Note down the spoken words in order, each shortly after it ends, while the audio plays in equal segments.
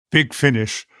Big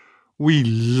Finish. We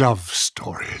love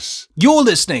stories. You're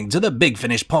listening to the Big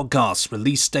Finish podcast,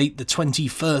 release date the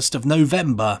 21st of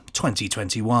November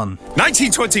 2021.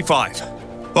 1925.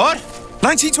 What?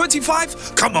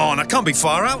 1925? Come on, I can't be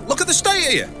far out. Look at the state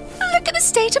of you. Look at the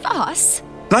state of us.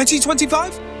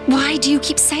 1925? Why do you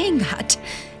keep saying that?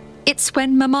 It's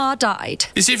when Mama died.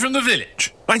 Is he from the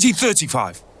village?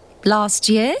 1935. Last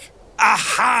year?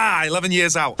 Aha! 11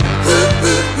 years out.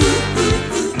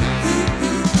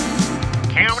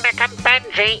 Nick and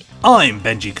Benji. I'm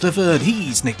Benji Clifford,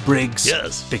 he's Nick Briggs.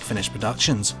 Yes. Big Finish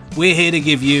Productions. We're here to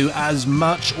give you as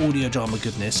much audio drama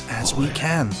goodness as we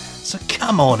can. So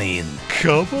come on in.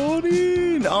 Come on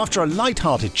in. After a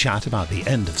light-hearted chat about the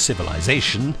end of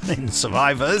civilization in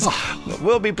Survivors,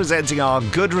 we'll be presenting our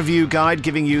good review guide,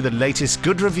 giving you the latest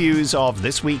good reviews of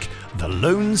this week, The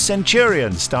Lone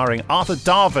Centurion, starring Arthur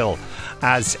Darvill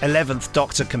as 11th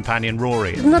Doctor companion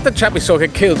Rory. Isn't that the chap we saw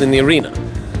get killed in the arena?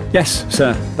 Yes,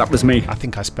 sir, that was me. I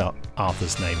think I spelt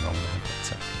Arthur's name wrong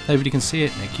there. Nobody can see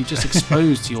it, Nick. You just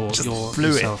exposed yourself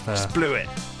there. Just blew it.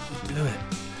 Blew it.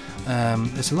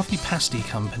 There's a lovely pasty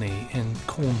company in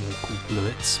Cornwall called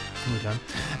Blewitts. Here we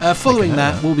go. Following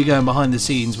that, we'll be going behind the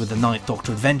scenes with the Ninth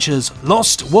Doctor Adventures,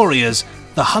 Lost Warriors,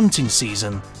 The Hunting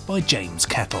Season by James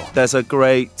Kettle. There's a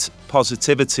great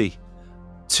positivity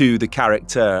to the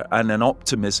character and an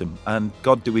optimism, and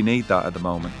God, do we need that at the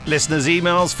moment. Listeners'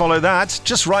 emails follow that.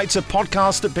 Just write to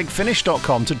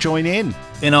podcast@bigfinish.com to join in.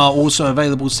 In our also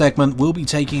available segment, we'll be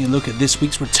taking a look at this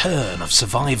week's return of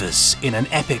Survivors in an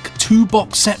epic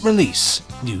 2-box set release,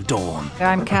 New Dawn.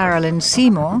 I'm Carolyn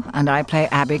Seymour, and I play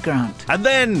Abby Grant. And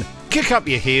then kick up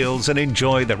your heels and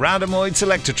enjoy the Randomoid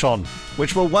Selectatron,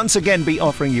 which will once again be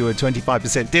offering you a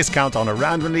 25% discount on a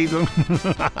randomly... so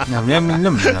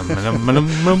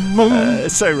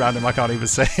random I can't even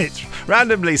say it.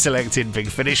 Randomly selected Big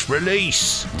Finish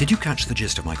release. Did you catch the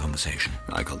gist of my conversation?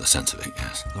 I got the sense of it,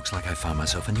 yes. Looks like I found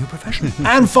myself a new profession.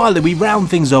 And finally, we round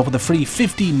things off with a free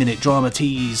 15-minute drama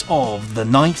tease of The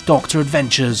Ninth Doctor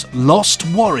Adventures, Lost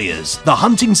Warriors, The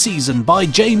Hunting Season by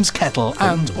James Kettle,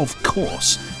 and, of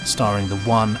course, starring the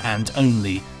one and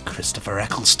only Christopher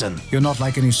Eccleston. You're not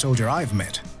like any soldier I've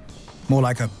met. More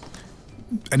like an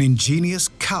ingenious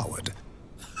coward.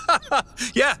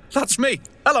 Yeah, that's me.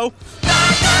 Hello.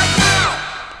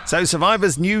 So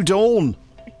Survivors New Dawn.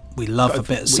 We love a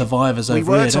bit of Survivors over here, We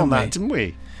worked don't on we? that, didn't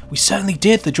we? We certainly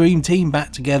did. The dream team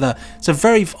back together. It's a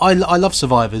very... I love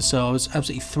Survivors, so I was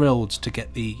absolutely thrilled to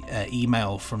get the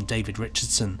email from David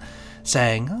Richardson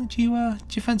saying, "Oh, do you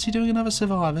fancy doing another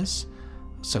Survivors?"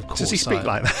 So of course, does he speak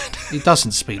like that? He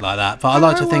doesn't speak like that, but I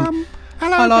like to think.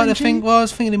 I like to think. Well, I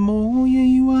was thinking more. Oh yeah,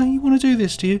 you want to do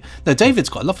this, do you? No, David's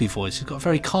got a lovely voice. He's got a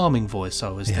very calming voice. I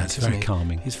always think. It's very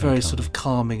calming. He's very sort of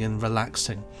calming and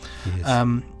relaxing. He is.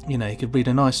 He could read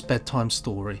a nice bedtime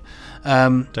story.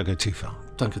 Don't go too far.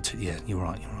 Don't go too. Yeah, you're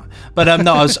right. But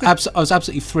no, I was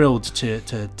absolutely thrilled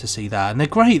to see that, and they're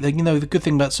great. The good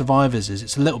thing about Survivors is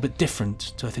it's a little bit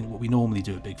different to I think what we normally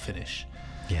do at Big Finish.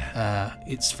 Yeah.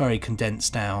 It's very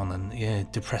condensed down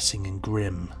and depressing and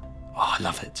grim. Oh, I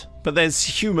love it. But there's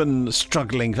human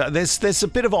struggling. There's a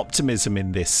bit of optimism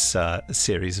in this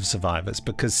series of Survivors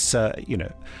because,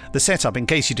 the setup, in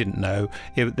case you didn't know,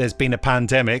 there's been a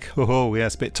pandemic. Oh,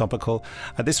 yes, a bit topical.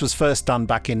 This was first done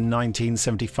back in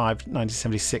 1975,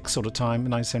 1976 sort of time,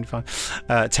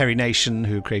 1975. Terry Nation,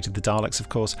 who created the Daleks, of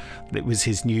course, it was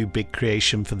his new big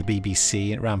creation for the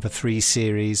BBC. It ran for 3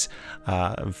 series,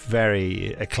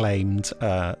 very acclaimed,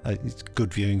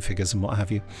 good viewing figures and what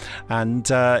have you.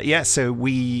 And, so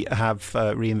we have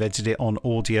reinvented it on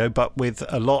audio, but with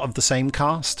a lot of the same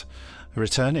cast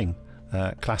returning,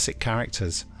 classic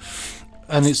characters.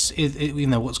 And it's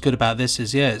what's good about this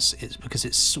is it's because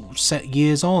it's sort of set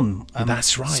years on.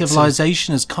 That's right.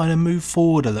 Civilization has kind of moved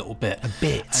forward a little bit.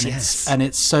 Yes.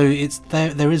 It's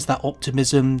there is that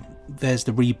optimism. There's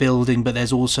the rebuilding, but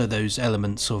there's also those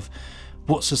elements of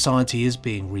what society is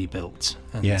being rebuilt,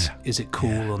 and is it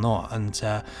cool or not?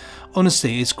 And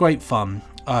honestly, it's great fun.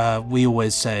 We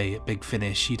always say at Big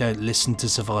Finish, you don't listen to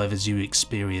Survivors, you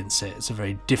experience it. It's a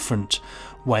very different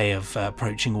way of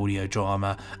approaching audio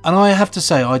drama, and I have to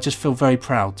say I just feel very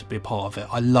proud to be a part of it.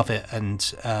 I love it, and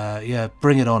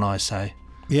bring it on, I say.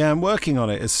 Yeah, I'm working on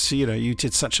it. As you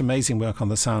did such amazing work on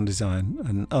the sound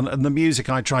design and the music.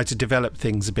 I tried to develop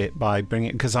things a bit by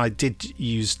bringing, because I did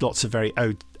use lots of very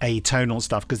atonal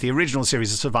stuff, because the original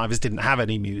series of Survivors didn't have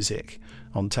any music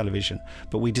on television,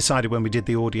 but we decided when we did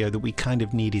the audio that we kind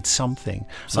of needed something.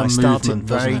 Some I started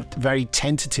movement, very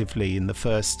tentatively in the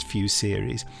first few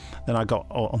series, then I got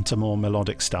onto more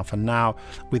melodic stuff, and now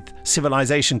with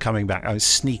Civilization coming back, I was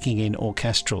sneaking in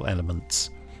orchestral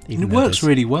elements It works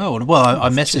really well. Well, I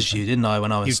messaged you, didn't I,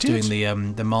 when I was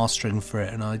doing the mastering for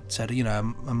it, and I said, how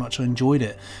much I enjoyed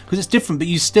it, because it's different, but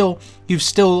you've still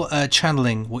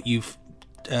channeling what you've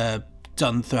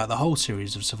done throughout the whole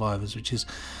series of Survivors, which is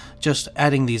just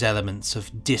adding these elements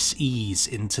of dis-ease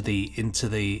into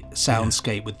the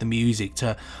soundscape with the music.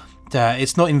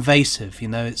 It's not invasive,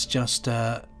 it's just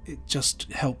it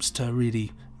just helps to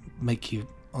really make you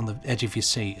on the edge of your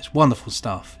seat. It's wonderful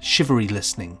stuff. Shivery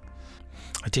listening.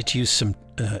 I did use some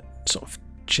sort of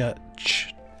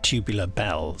church tubular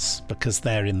bells because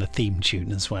they're in the theme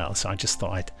tune as well. So I just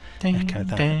thought I'd echo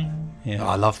that. Yeah.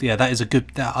 I love. Yeah, that is a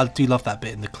good. I do love that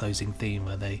bit in the closing theme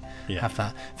where they have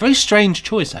that. Very strange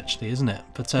choice, actually, isn't it?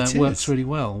 But it works really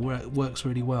well. Works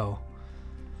really well.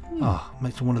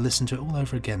 Makes me want to listen to it all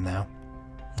over again now.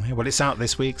 Yeah, well, it's out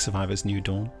this week. Survivor's New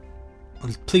Dawn.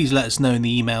 Please let us know in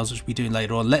the emails, which we'll be doing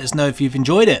later on. Let us know if you've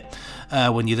enjoyed it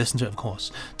when you listen to it, of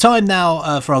course. Time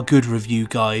now for our good review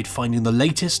guide, finding the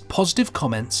latest positive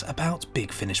comments about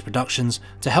Big Finish Productions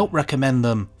to help recommend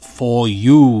them for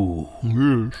you.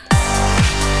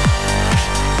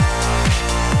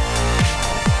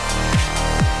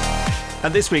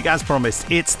 And this week, as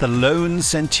promised, it's the Lone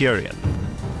Centurion.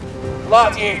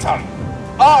 Gladiator,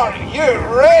 are you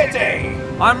ready?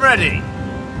 I'm ready.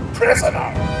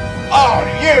 Prisoner, are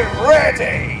you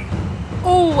ready?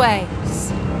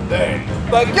 Always. Then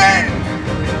begin!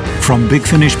 From Big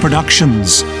Finish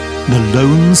Productions, The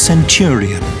Lone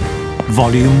Centurion,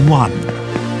 Volume 1.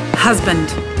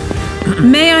 Husband,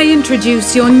 may I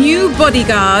introduce your new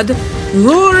bodyguard,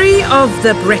 Rory of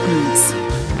the Britons.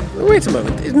 Wait a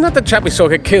moment, isn't that the chap we saw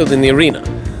get killed in the arena?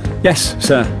 Yes,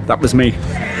 sir, that was me.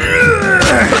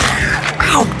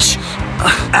 Ouch!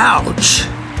 Ouch!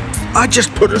 I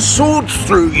just put a sword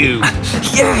through you.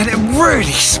 Yeah, they're really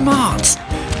smart.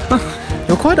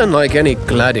 You're quite unlike any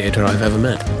gladiator I've ever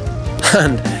met.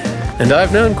 And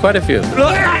I've known quite a few. And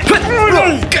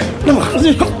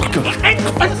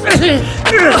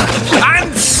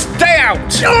stay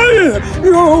out!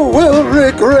 You will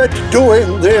regret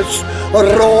doing this,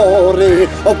 Rory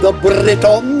of the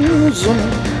Britons.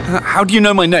 How do you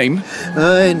know my name?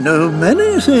 I know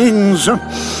many things.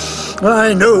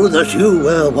 I know that you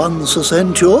were once a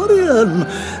centurion.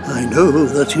 I know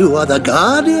that you are the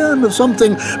guardian of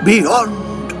something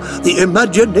beyond the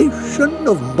imagination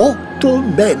of mortal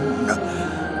men.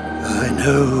 I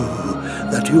know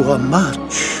that you are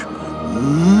much,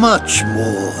 much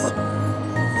more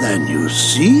than you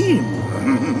seem.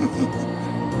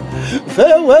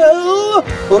 Farewell,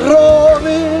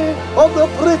 Rory of the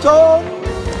Britons.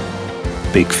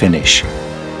 Big Finish.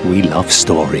 We love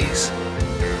stories.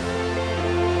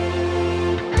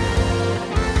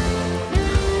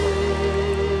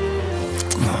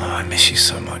 I miss you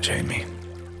so much, Amy.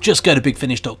 Just go to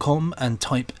bigfinish.com and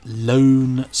type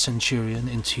Lone Centurion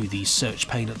into the search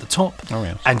pane at the top,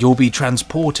 and you'll be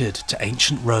transported to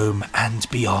ancient Rome and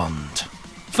beyond.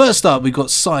 First up, we've got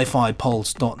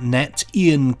sci-fipulse.net.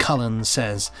 Ian Cullen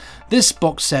says, this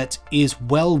box set is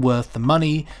well worth the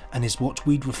money and is what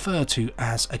we'd refer to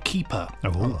as a keeper.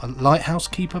 A lighthouse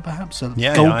keeper, perhaps? A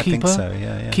goalkeeper? I think so,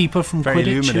 yeah. Keeper from very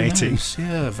Quidditch. Illuminating.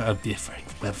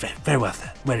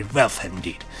 Very well said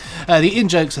indeed. The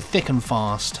in-jokes are thick and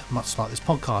fast, much like this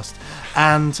podcast,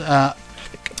 and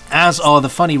as are the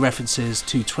funny references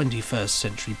to 21st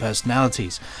century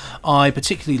personalities. I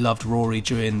particularly loved Rory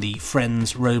during the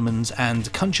Friends, Romans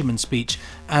and Countrymen speech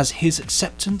as his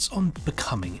acceptance on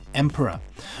becoming emperor.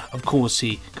 Of course,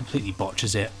 he completely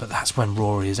botches it, but that's when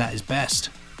Rory is at his best.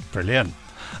 Brilliant.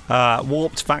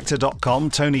 Warpedfactor.com,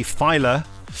 Tony Filer.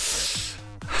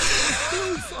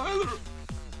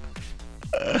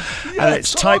 And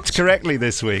it's typed correctly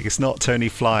this week. It's not Tony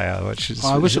Flyer, which is.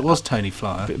 I wish it was Tony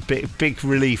Flyer. Big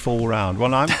relief all round.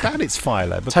 Well, I'm glad it's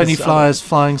Filer. Tony Flyer's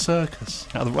Flying Circus.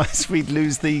 Otherwise, we'd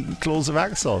lose the Claws of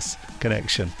Axos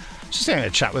connection. Just having a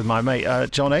chat with my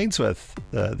mate John Ainsworth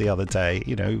the other day.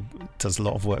 Does a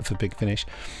lot of work for Big Finish,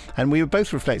 and we were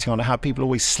both reflecting on how people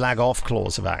always slag off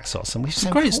Claws of Axos, and we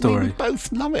said, great story. We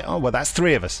both love it. Oh well, that's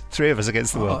three of us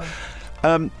against the world.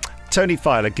 Tony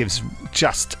Filer gives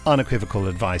just unequivocal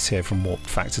advice here from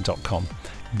warpedfactor.com.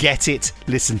 Get it,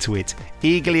 listen to it.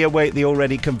 Eagerly await the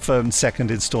already confirmed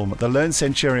second instalment. The Lone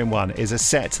Centurion 1 is a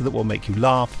set that will make you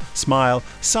laugh, smile,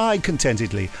 sigh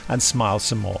contentedly, and smile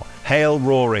some more. Hail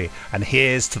Rory, and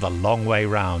here's to the long way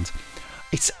round.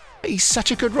 He's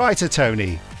such a good writer,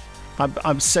 Tony.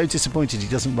 I'm so disappointed he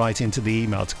doesn't write into the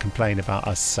email to complain about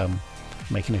us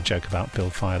making a joke about Bill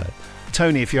Filer.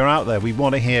 Tony, if you're out there, we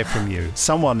want to hear from you.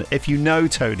 Someone, if you know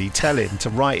Tony, tell him to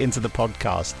write into the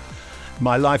podcast.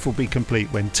 My life will be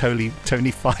complete when Tony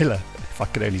Filer, if I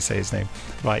can only say his name,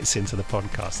 writes into the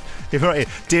podcast.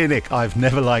 Dear Nick, I've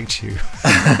never liked you.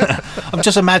 I'm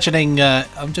just imagining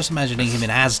him in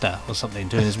Asda or something,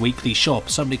 doing his weekly shop.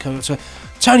 Somebody comes up to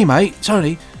Tony, mate,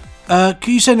 can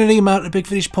you send an email to the Big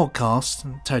Finish podcast?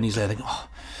 And Tony's there thinking,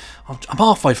 I'm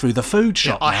halfway through the food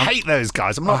shop now. I hate those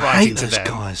guys. I'm not writing to them. I hate those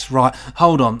guys. Right,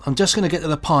 hold on. I'm just going to get to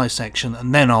the pie section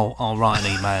and then I'll write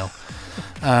an email.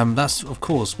 That's, of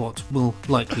course, what will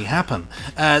likely happen.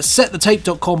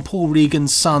 Setthetape.com, Paul Regan,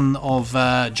 son of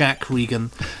Jack Regan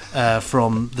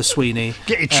from The Sweeney.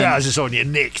 Get your trousers on, you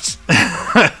nicked.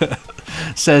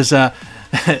 Says,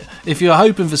 if you're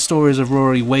hoping for stories of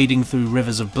Rory wading through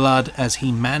rivers of blood as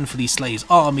he manfully slays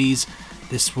armies,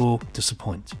 this will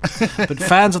disappoint. But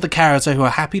fans of the character who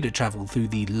are happy to travel through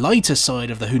the lighter side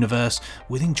of the Hooniverse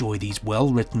will enjoy these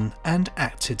well-written and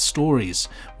acted stories,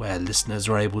 where listeners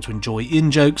are able to enjoy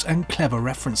in-jokes and clever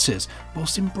references,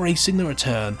 whilst embracing the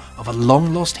return of a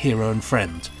long-lost hero and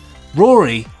friend.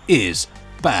 Rory is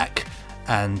back,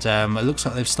 and it looks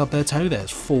like they've stubbed their toe there.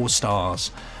 It's 4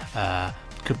 stars.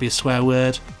 Could be a swear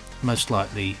word. Most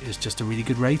likely is just a really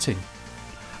good rating.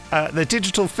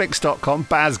 TheDigitalFix.com,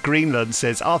 Baz Greenland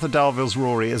says Arthur Darvill's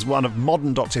Rory is one of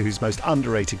modern Doctor Who's most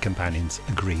underrated companions.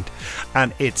 Agreed.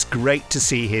 And it's great to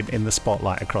see him in the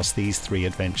spotlight across these 3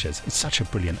 adventures. He's such a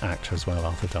brilliant actor as well,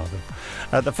 Arthur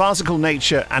Darvill. The farcical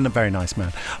nature, and a very nice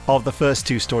man, of the first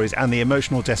 2 stories and the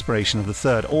emotional desperation of the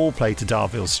third all play to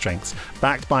Darvill's strengths.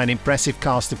 Backed by an impressive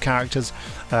cast of characters,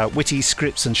 witty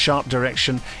scripts and sharp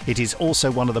direction, it is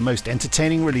also one of the most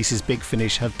entertaining releases Big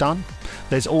Finish have done.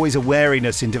 There's always a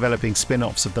wariness in developing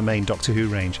spin-offs of the main Doctor Who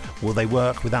range. Will they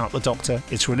work without the Doctor?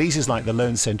 It's releases like The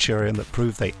Lone Centurion that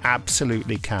prove they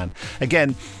absolutely can.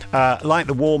 Again, like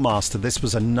The War Master, this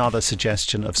was another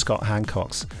suggestion of Scott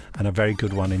Hancock's, and a very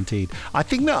good one indeed. I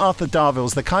think that Arthur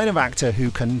Darvill's the kind of actor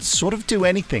who can sort of do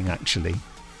anything, actually.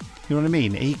 You know what I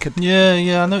mean? He could.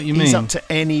 Yeah, I know what you mean. He's up to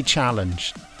any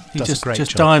challenge. He just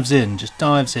dives in,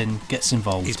 gets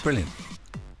involved. He's brilliant.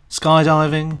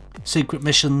 Skydiving, secret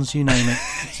missions, you name it.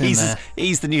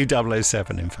 He's the new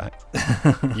 007, in fact.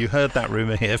 You heard that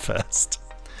rumour here first.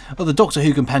 Well, the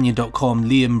DoctorWhoCompanion.com,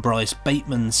 Liam Bryce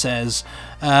Bateman says,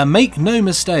 make no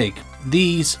mistake,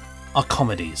 these are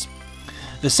comedies.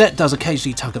 The set does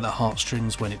occasionally tug at the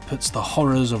heartstrings when it puts the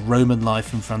horrors of Roman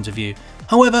life in front of you.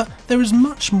 However, there is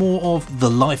much more of The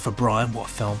Life of Brian, what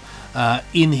a film,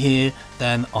 in here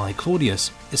than I,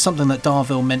 Claudius. It's something that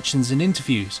Darvill mentions in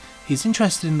interviews. He's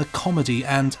interested in the comedy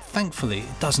and, thankfully,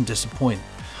 it doesn't disappoint.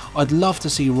 I'd love to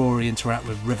see Rory interact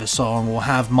with River Song or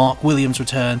have Mark Williams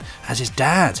return as his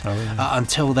dad.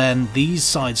 Until then, these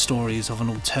side stories of an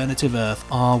alternative Earth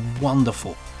are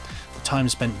wonderful. The time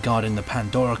spent guarding the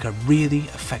Pandorica really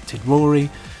affected Rory,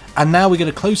 and now we get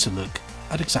a closer look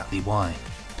at exactly why.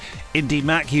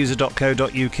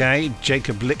 IndieMacUser.co.uk,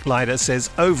 Jacob Licklider says,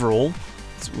 overall,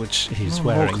 which he's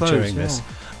wearing during this,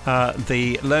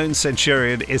 the Lone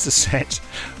Centurion is a set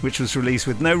which was released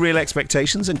with no real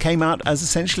expectations and came out as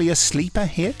essentially a sleeper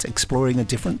hit, exploring a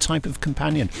different type of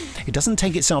companion. It doesn't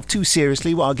take itself too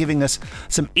seriously while giving us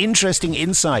some interesting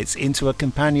insights into a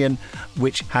companion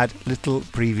which had little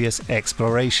previous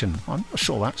exploration. I'm not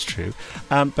sure that's true.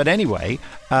 But anyway,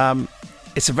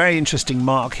 it's a very interesting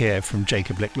mark here from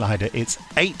Jacob Licklider. It's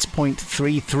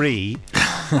 8.33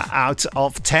 out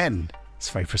of 10. It's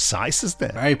very precise, isn't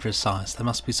it? Very precise. There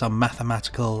must be some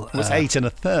mathematical... It's 8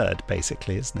 1/3,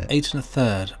 basically, isn't it? 8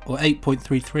 1/3, or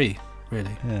 8.33,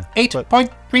 really. Yeah.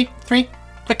 8.33,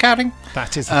 recording.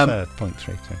 That is a third,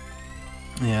 0.32.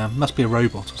 Yeah, must be a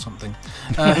robot or something.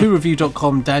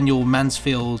 WhoReview.com, Daniel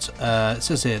Mansfield, it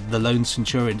says here, The Lone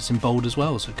Centurion. It's in bold as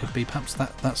well, so it could be perhaps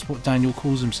that's what Daniel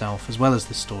calls himself, as well as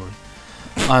this story.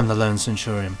 I'm the Lone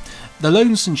Centurion. The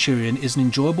Lone Centurion is an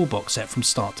enjoyable box set from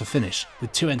start to finish,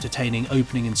 with 2 entertaining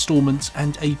opening instalments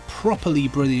and a properly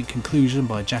brilliant conclusion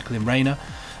by Jacqueline Rayner.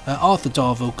 Arthur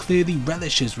Darvill clearly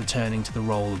relishes returning to the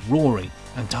role of Rory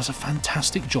and does a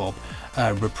fantastic job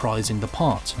reprising the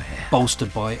part,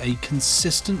 bolstered by a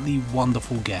consistently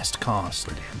wonderful guest cast.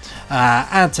 Brilliant.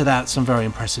 Add to that some very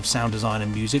impressive sound design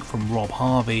and music from Rob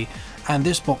Harvey, and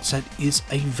this box set is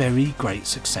a very great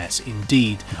success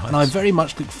indeed. Nice. And I very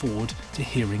much look forward to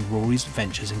hearing Rory's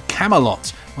adventures in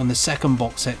Camelot when the second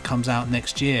box set comes out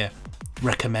next year.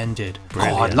 Recommended.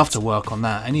 Brilliant. Oh, I'd love to work on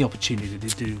that. Any opportunity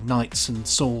to do knights and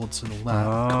swords and all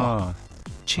that.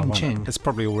 Ching ching. It's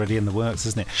probably already in the works,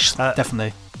 isn't it?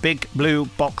 Definitely.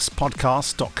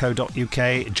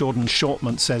 BigBlueBoxPodcast.co.uk, Jordan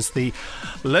Shortman says the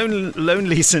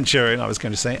Lonely Centurion, I was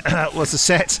going to say, was a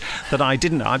set that I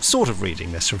didn't know. I'm sort of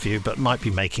reading this review, but might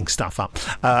be making stuff up.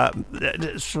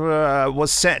 Was a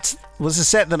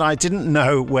set that I didn't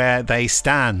know where they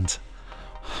stand.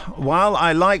 While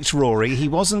I liked Rory, he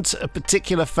wasn't a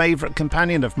particular favourite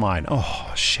companion of mine.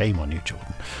 Oh, shame on you,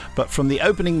 Jordan. But from the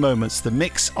opening moments, the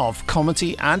mix of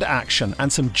comedy and action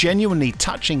and some genuinely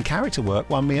touching character work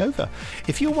won me over.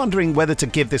 If you're wondering whether to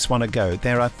give this one a go,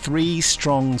 there are 3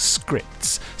 strong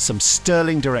scripts, some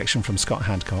sterling direction from Scott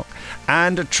Handcock,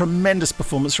 and a tremendous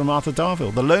performance from Arthur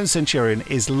Darvill. The Lone Centurion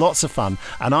is lots of fun,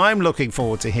 and I'm looking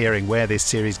forward to hearing where this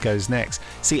series goes next.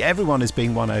 See, everyone is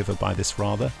being won over by this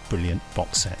rather brilliant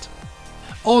box set.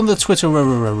 On the Twitter,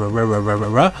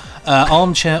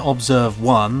 Armchair Observe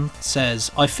 1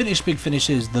 says, I finished Big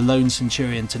Finish's The Lone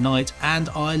Centurion tonight and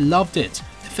I loved it.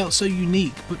 It felt so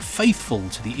unique but faithful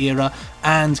to the era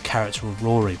and character of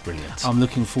Rory. Brilliant. I'm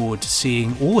looking forward to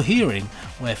seeing or hearing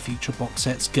where future box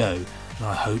sets go, and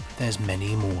I hope there's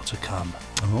many more to come.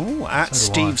 Oh, at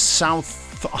Steve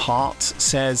Southheart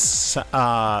says,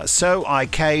 so I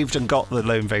caved and got the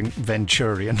Lone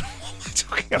Venturian.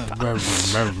 Talking about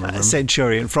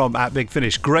Centurion from at Big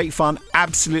Finish. Great fun,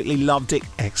 absolutely loved it! !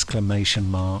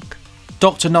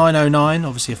 Dr. 909,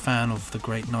 obviously a fan of the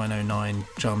great 909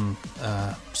 drum,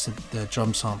 the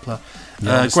drum sampler.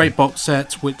 Great box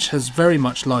set, which has very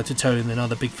much lighter tone than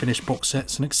other Big Finish box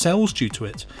sets and excels due to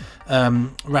it.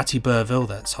 Ratty Burville,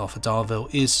 that's Arthur Darvill,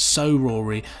 is so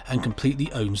Rory and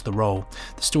completely owns the role.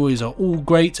 The stories are all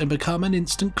great and become an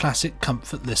instant classic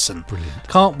comfort listen. Brilliant.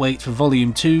 Can't wait for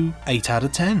Volume 2, 8 out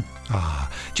of 10.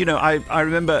 Do you know, I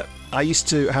remember I used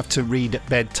to have to read at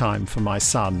bedtime for my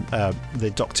son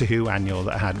the Doctor Who annual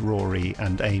that had Rory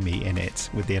and Amy in it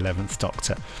with the 11th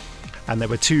Doctor. And there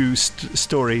were 2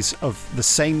 stories of the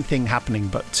same thing happening,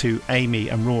 but to Amy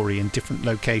and Rory in different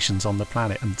locations on the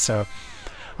planet. And so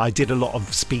I did a lot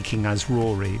of speaking as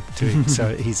Rory to him,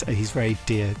 so he's very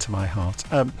dear to my heart.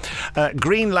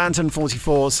 Green Lantern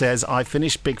 44 says, I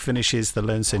finished Big Finish's The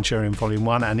Lone Centurion Volume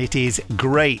 1 and it is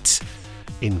great,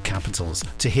 in capitals.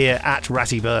 To hear at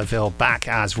Ratty Burville back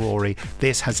as Rory,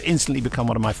 this has instantly become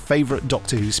one of my favourite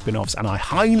Doctor Who spin-offs and I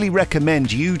highly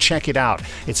recommend you check it out.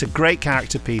 It's a great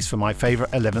character piece for my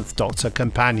favourite 11th Doctor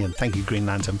companion. Thank you, Green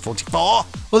Lantern 44.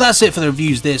 Well, that's it for the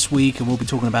reviews this week, and we'll be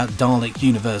talking about Dalek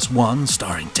Universe 1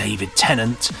 starring David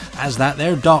Tennant as that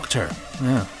there Doctor.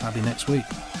 Yeah, that'll be next week.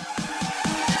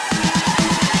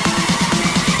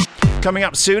 Coming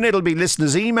up soon, it'll be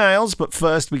listeners' emails, but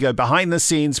first we go behind the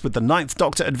scenes with the 9th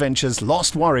Doctor Adventures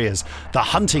Lost Warriors, The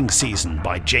Hunting Season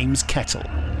by James Kettle.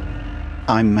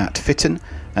 I'm Matt Fitton,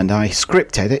 and I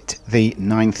script edit the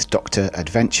 9th Doctor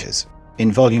Adventures.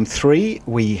 In Volume 3,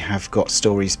 we have got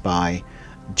stories by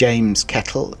James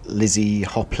Kettle, Lizzie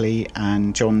Hopley,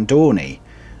 and John Dorney,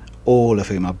 all of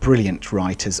whom are brilliant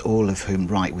writers, all of whom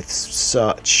write with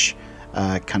such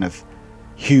kind of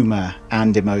humour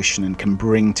and emotion and can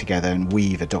bring together and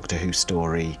weave a Doctor Who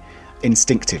story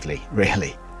instinctively,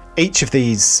 really. Each of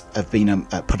these have been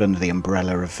put under the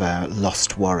umbrella of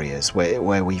Lost Warriors,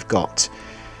 where we've got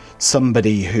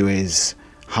somebody who is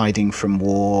hiding from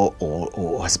war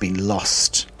or has been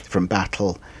lost from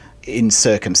battle in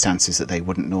circumstances that they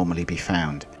wouldn't normally be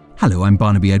found. Hello, I'm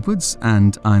Barnaby Edwards,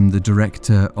 and I'm the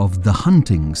director of The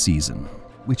Hunting Season,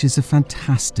 which is a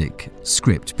fantastic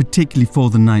script, particularly for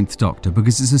the 9th Doctor,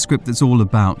 because it's a script that's all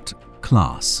about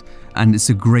class, and it's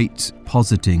a great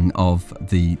positing of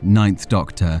the 9th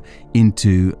Doctor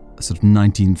into a sort of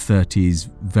 1930s,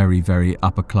 very, very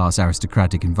upper-class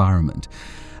aristocratic environment.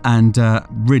 And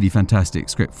really fantastic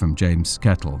script from James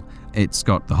Kettle. It's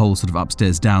got the whole sort of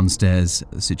upstairs-downstairs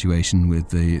situation with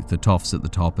the toffs at the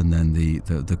top, and then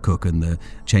the cook and the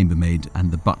chambermaid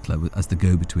and the butler as the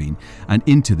go-between. And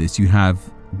into this you have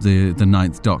the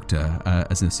 9th Doctor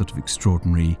as a sort of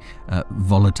extraordinary,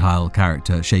 volatile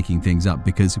character shaking things up,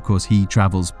 because of course he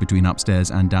travels between upstairs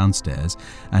and downstairs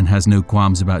and has no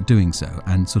qualms about doing so,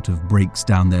 and sort of breaks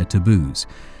down their taboos.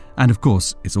 And of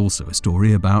course it's also a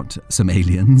story about some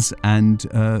aliens and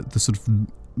the sort of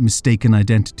mistaken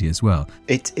identity as well.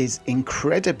 It is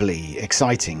incredibly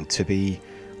exciting to be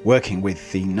working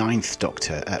with the 9th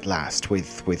Doctor at last,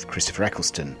 with Christopher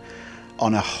Eccleston,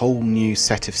 on a whole new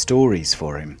set of stories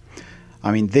for him.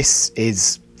 I mean, this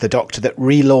is the Doctor that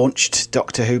relaunched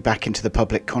Doctor Who back into the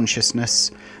public consciousness.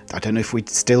 I don't know if we'd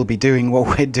still be doing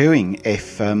what we're doing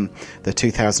if the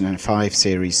 2005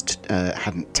 series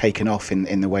hadn't taken off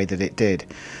in the way that it did.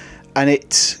 And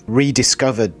it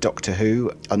rediscovered Doctor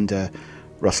Who under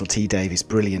Russell T Davies'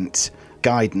 brilliant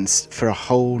guidance for a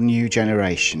whole new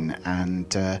generation,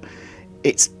 and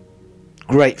it's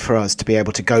great for us to be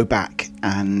able to go back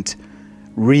and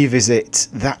revisit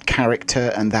that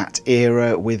character and that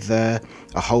era with a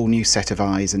whole new set of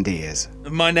eyes and ears.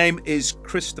 My name is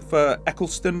Christopher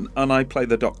Eccleston, and I play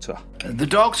the Doctor. The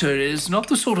Doctor is not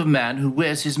the sort of man who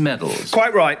wears his medals.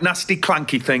 Quite right, nasty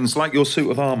clanky things like your suit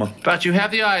of armour. But you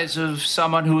have the eyes of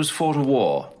someone who has fought a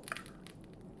war.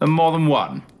 And more than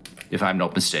one, if I'm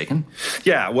not mistaken.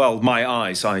 Yeah, well, my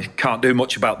eyes, I can't do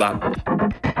much about that.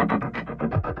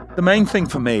 The main thing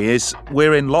for me is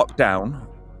we're in lockdown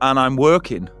and I'm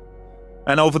working.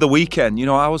 And over the weekend,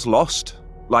 I was lost,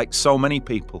 like so many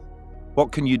people.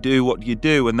 What can you do? What do you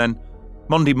do? And then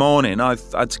Monday morning, I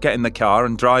had to get in the car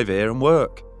and drive here and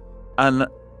work. And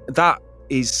that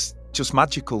is just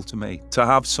magical to me, to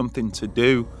have something to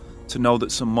do, to know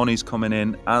that some money's coming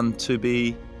in and to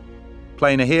be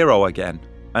playing a hero again.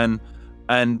 And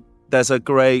there's a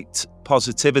great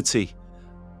positivity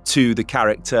to the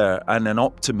character and an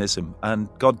optimism. And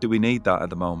God, do we need that at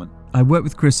the moment? I worked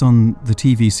with Chris on the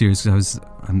TV series because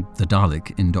I'm the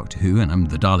Dalek in Doctor Who, and I'm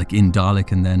the Dalek in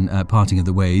Dalek, and then Parting of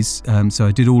the Ways. So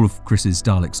I did all of Chris's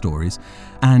Dalek stories.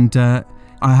 And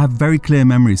I have very clear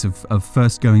memories of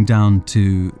first going down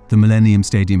to the Millennium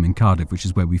Stadium in Cardiff, which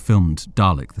is where we filmed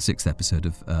Dalek, the 6th episode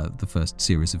of the first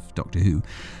series of Doctor Who,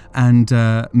 and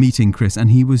meeting Chris. And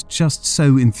he was just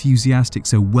so enthusiastic,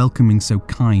 so welcoming, so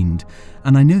kind.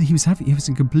 And I know that he was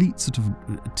some complete sort of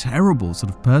terrible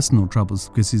sort of personal troubles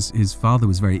because his father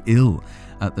was very ill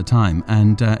at the time,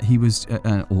 and he was,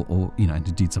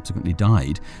 indeed subsequently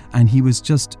died. And he was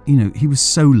just, he was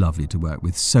so lovely to work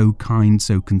with, so kind,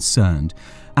 so concerned.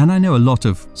 And I know a lot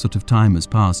of sort of time has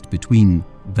passed between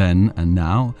then and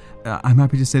now. I'm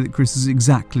happy to say that Chris is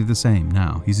exactly the same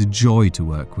now. He's a joy to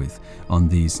work with on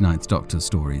these Ninth Doctor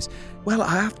stories. Well,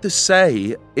 I have to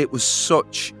say, it was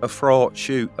such a fraught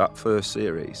shoot, that first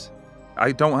series.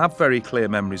 I don't have very clear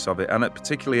memories of it, and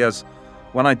particularly as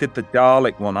when I did the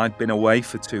Dalek one, I'd been away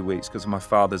for 2 weeks because of my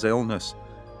father's illness.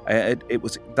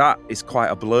 That is quite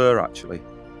a blur, actually.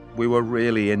 We were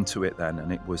really into it then,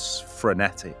 and it was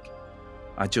frenetic.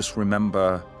 I just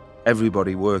remember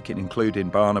everybody working, including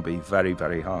Barnaby, very,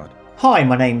 very hard. Hi,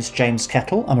 my name's James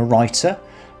Kettle. I'm a writer.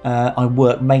 I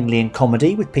work mainly in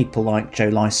comedy with people like Joe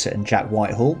Lycett and Jack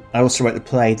Whitehall. I also wrote the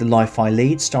play The Life I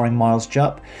Lead, starring Miles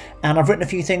Jupp, and I've written a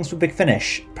few things for Big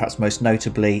Finish, perhaps most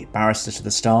notably Barrister to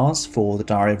the Stars for The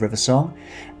Diary of River Song,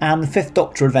 and the Fifth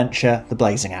Doctor adventure, The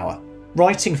Blazing Hour.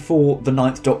 Writing for the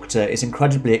Ninth Doctor is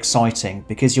incredibly exciting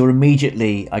because you're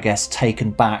immediately, I guess,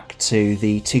 taken back to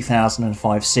the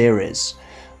 2005 series.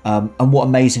 And what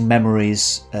amazing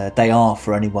memories they are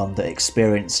for anyone that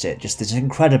experienced it. Just this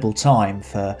incredible time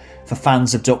for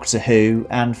fans of Doctor Who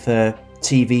and for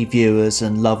TV viewers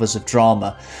and lovers of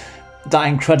drama. That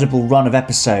incredible run of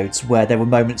episodes where there were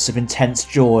moments of intense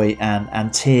joy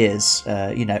and tears,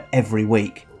 every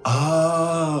week.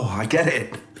 Oh, I get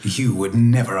it. You would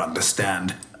never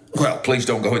understand. Well, please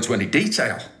don't go into any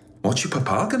detail. What's your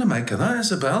papa going to make of that,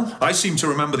 Isabel? I seem to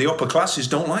remember the upper classes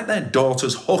don't like their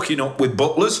daughters hooking up with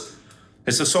butlers.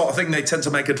 It's the sort of thing they tend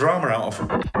to make a drama out of.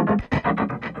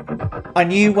 I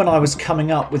knew when I was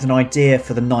coming up with an idea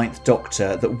for the Ninth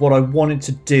Doctor that what I wanted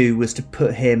to do was to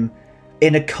put him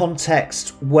in a context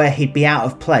where he'd be out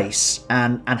of place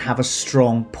and have a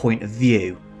strong point of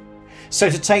view. So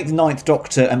to take the Ninth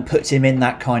Doctor and put him in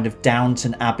that kind of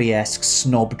Downton Abbey-esque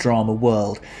snob drama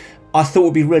world, I thought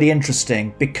would be really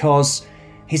interesting because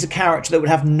he's a character that would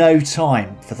have no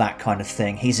time for that kind of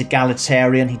thing. He's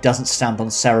egalitarian, he doesn't stand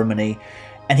on ceremony,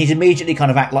 and he'd immediately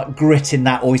kind of act like grit in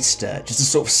that oyster, just a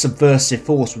sort of subversive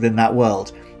force within that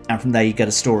world. And from there you get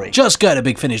a story. Just go to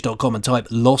bigfinish.com and type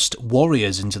Lost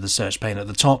Warriors into the search pane at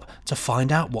the top to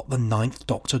find out what the Ninth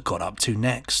Doctor got up to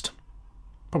next.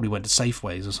 Probably went to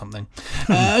Safeways or something.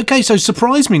 Okay, so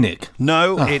surprise me, Nick.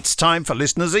 No, It's time for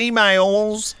listeners'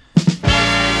 emails.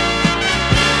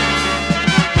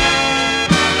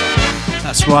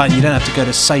 That's right, you don't have to go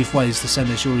to Safeways to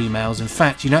send us your emails. In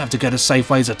fact, you don't have to go to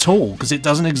Safeways at all because it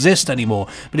doesn't exist anymore.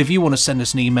 But if you want to send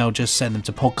us an email, just send them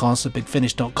to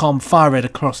podcast@bigfinish.com. Fire it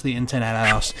across the internet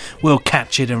at us. We'll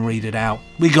catch it and read it out.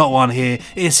 We got one here.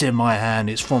 It's in my hand.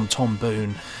 It's from Tom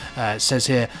Boone. It says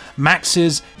here,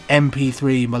 Max's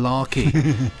MP3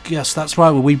 malarkey. Yes, that's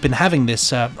right. Well, we've been having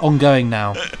this ongoing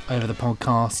now over the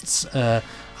podcasts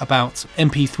about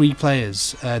MP3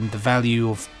 players and the value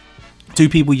of do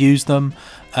people use them,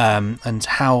 and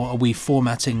how are we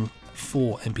formatting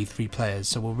for MP3 players.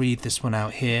 So we'll read this one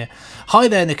out here. Hi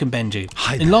there, Nick and Benji.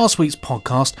 Hi there. In last week's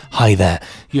podcast, hi there,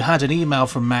 you had an email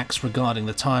from Max regarding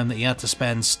the time that he had to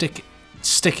spend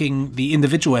sticking the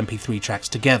individual MP3 tracks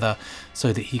together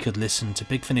so that he could listen to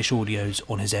Big Finish audios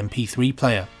on his MP3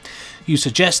 player. You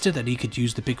suggested that he could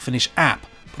use the Big Finish app,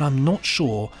 but I'm not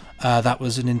sure that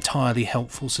was an entirely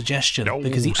helpful suggestion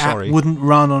because the app wouldn't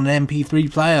run on an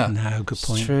MP3 player. No, good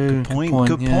point. True.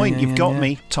 Good point. You've got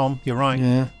me, Tom. You're right.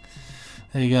 Yeah.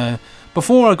 There you go.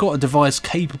 Before I got a device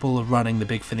capable of running the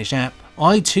Big Finish app,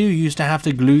 I too used to have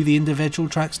to glue the individual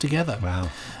tracks together. Wow.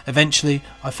 Eventually,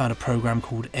 I found a program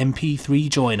called MP3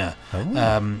 Joiner,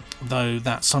 though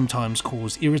that sometimes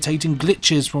caused irritating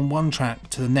glitches from one track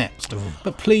to the next.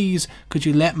 But please, could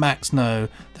you let Max know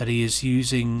that he is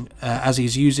using, as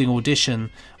he's using Audition,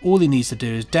 all he needs to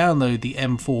do is download the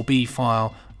M4B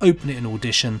file, open it in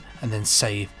Audition, and then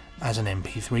save as an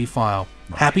MP3 file.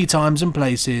 Right. Happy times and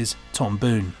places, Tom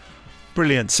Boone.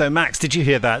 Brilliant. So, Max, did you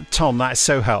hear that? Tom, that is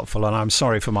so helpful, and I'm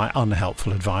sorry for my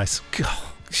unhelpful advice. God.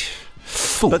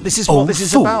 But this is what this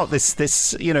is about. This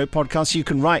podcast. You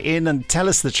can write in and tell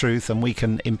us the truth, and we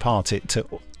can impart it to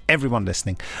everyone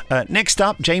listening. Next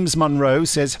up, James Munro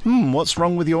says, what's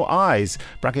wrong with your eyes?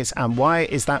 Brackets, and why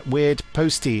is that weird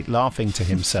postie laughing to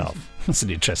himself? That's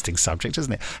an interesting subject,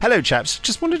 isn't it? Hello, chaps.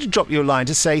 Just wanted to drop you a line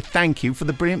to say thank you for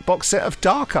the brilliant box set of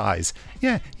Dark Eyes.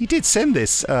 Yeah, he did send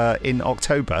this in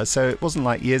October, so it wasn't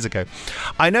like years ago.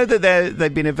 I know that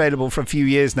they've been available for a few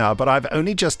years now, but I've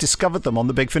only just discovered them on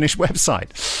the Big Finish website.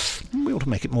 We ought to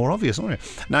make it more obvious, don't we?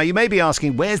 Now, you may be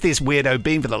asking, where's this weirdo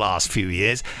been for the last few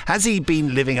years? Has he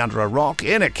been living under a rock,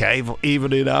 in a cave, or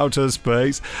even in outer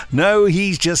space? No,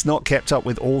 he's just not kept up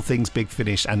with all things Big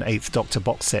Finish and 8th Doctor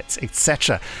box sets,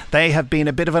 etc. They have been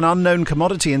a bit of an unknown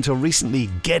commodity until recently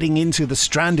getting into the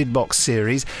Stranded box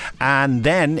series, and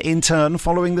then, in turn,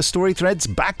 following the story threads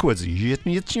backwards. Thank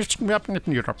you,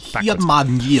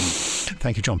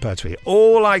 John Pertwee.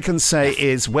 All I can say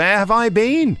is, where have I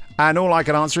been? And all I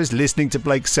can answer is listening to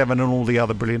Blake 7 and all the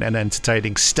other brilliant and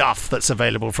entertaining stuff that's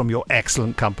available from your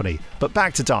excellent company. But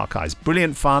back to Dark Eyes.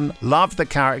 Brilliant fun. Love the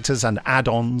characters and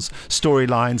add-ons,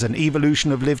 storylines and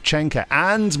evolution of Liv Chenka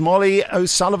and Molly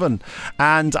O'Sullivan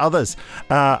and others.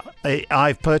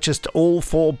 I've purchased all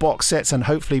 4 box sets, and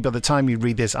hopefully by the time you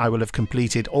read this I will have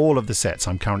completed all of the sets.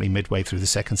 I'm currently midway through the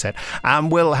second set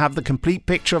and will have the complete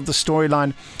picture of the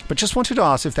storyline. But just wanted to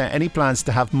ask if there are any plans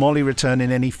to have Molly return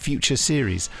in any future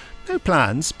series. No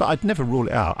plans, but I'd never rule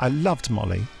it out. I loved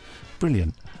Molly.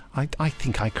 Brilliant. I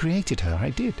think I created her.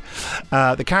 I did.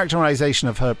 The characterisation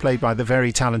of her, played by the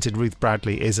very talented Ruth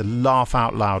Bradley, is a laugh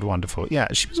out loud wonderful. Yeah,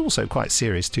 she was also quite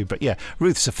serious too. But yeah,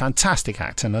 Ruth's a fantastic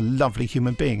actor and a lovely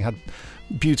human being. Had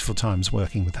beautiful times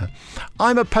working with her.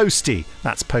 I'm a postie.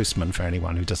 That's postman for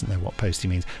anyone who doesn't know what postie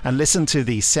means. And listen to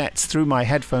the sets through my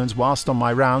headphones whilst on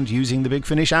my round using the Big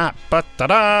Finish app.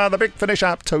 The Big Finish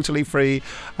app, totally free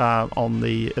on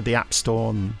the App Store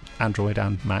on Android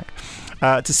and Mac.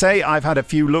 To say I've had a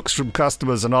few looks from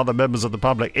customers and other members of the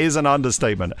public is an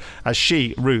understatement, as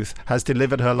she, Ruth, has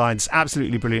delivered her lines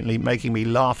absolutely brilliantly, making me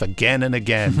laugh again and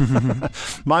again.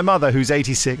 My mother, who's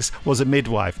 86, was a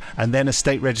midwife and then a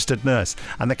state-registered nurse,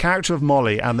 and the character of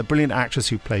Molly and the brilliant actress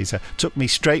who plays her took me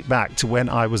straight back to when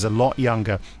I was a lot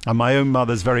younger and my own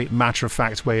mother's very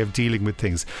matter-of-fact way of dealing with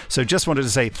things. So just wanted to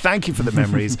say thank you for the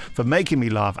memories, for making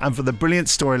me laugh, and for the brilliant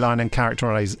storyline and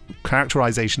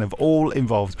characterization of all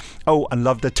involved. Oh, and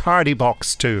love the tardy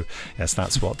box too. Yes,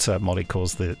 that's what Molly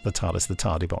calls the TARDIS, the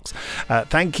tardy box.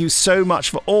 Thank you so much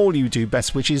for all you do.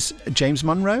 Best wishes, James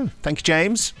Munro. Thank you,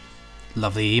 James.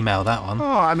 Lovely email, that one. Oh,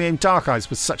 I mean, Dark Eyes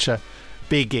was such a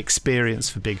big experience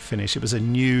for Big Finish. It was a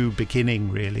new beginning,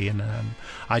 really, and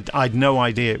I'd no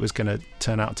idea it was going to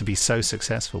turn out to be so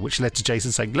successful, which led to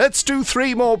Jason saying, let's do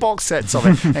 3 more box sets of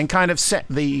it, and kind of set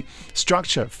the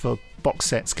structure for box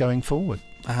sets going forward.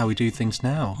 How we do things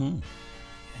now.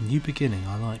 A new beginning,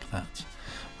 I like that.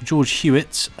 Well, George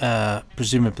Hewitt,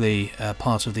 presumably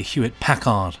part of the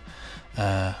Hewitt-Packard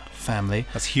family.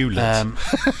 That's Hewlett.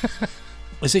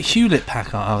 Is it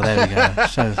Hewlett-Packard? Oh, there we go.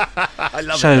 I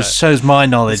love shows my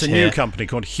knowledge. It's a here. new company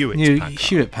called Hewitt-Packard.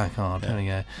 Hewitt-Packard, there we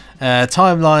go.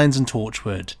 Timelines and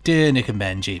Torchwood. Dear Nick and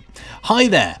Benji. Hi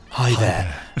there.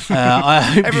 I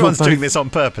hope everyone's doing this on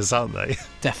purpose, aren't they?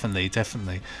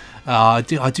 Definitely. I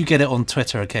do get it on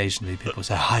Twitter occasionally. People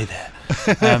say, hi there.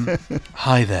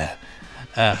 Hi there.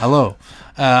 Hello.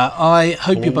 I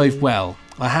hope you're both well.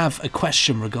 I have a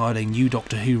question regarding new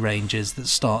Doctor Who ranges that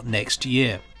start next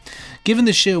year. Given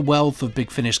the sheer wealth of Big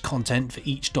Finish content for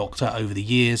each Doctor over the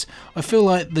years, I feel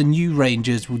like the new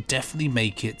ranges will definitely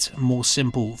make it more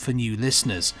simple for new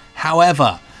listeners.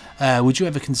 However, would you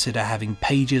ever consider having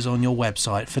pages on your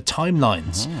website for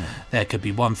timelines? There could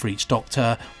be one for each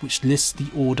Doctor, which lists the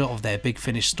order of their Big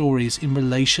Finish stories in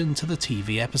relation to the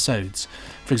TV episodes.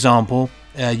 For example,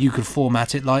 you could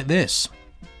format it like this.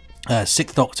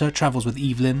 Sixth Doctor travels with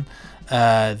Evelyn.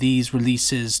 These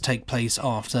releases take place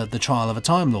after the trial of a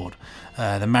Time Lord.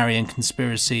 The Marian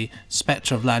Conspiracy,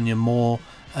 Spectre of Lanyon Moore,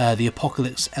 the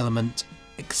Apocalypse Element,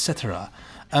 etc.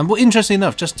 Well, interestingly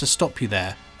enough, just to stop you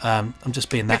there, I'm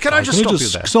just being that Can guy. I just stop you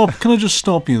there? Can I just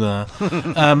stop you there?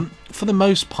 For the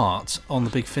most part, on the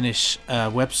Big Finish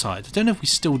website, I don't know if we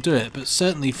still do it, but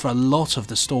certainly for a lot of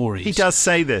the stories, He does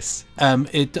say this.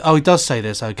 he does say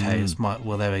this. Okay,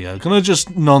 well, there we go. Can I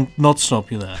just not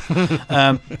stop you there?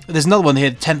 There's another one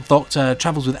here. 10th Doctor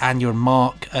travels with Anya and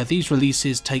Mark. These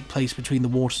releases take place between the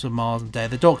Waters of Mars and Day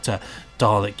of the Doctor.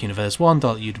 Dalek Universe 1,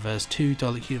 Dalek Universe 2,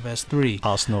 Dalek Universe 3.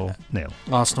 Arsenal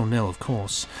nil, of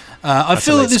course. I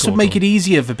feel that this would make it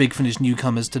easier for Big Finish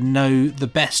newcomers to know the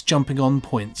best jumping on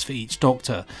points for each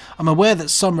Doctor. I'm aware that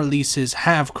some releases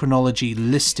have chronology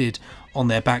listed on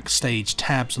their backstage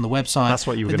tabs on the website. That's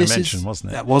what you were going to mention,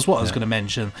 wasn't it? That was what I was going to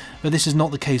mention. But this is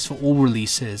not the case for all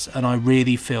releases, and I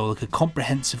really feel like a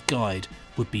comprehensive guide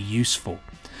would be useful.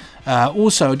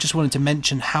 Also, I just wanted to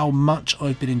mention how much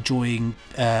I've been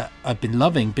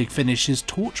loving Big Finish's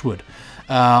Torchwood.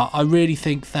 I really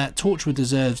think that Torchwood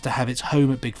deserves to have its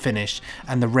home at Big Finish,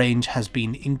 and the range has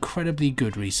been incredibly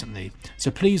good recently.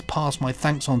 So please pass my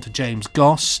thanks on to James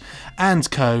Goss and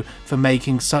co for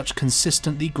making such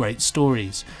consistently great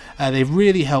stories. They've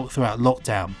really helped throughout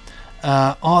lockdown.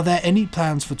 Are there any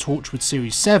plans for Torchwood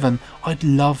Series 7? I'd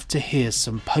love to hear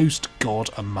some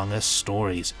post-God Among Us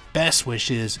stories. Best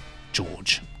wishes,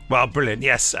 George. Well, brilliant.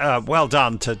 Yes, well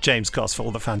done to James Goss for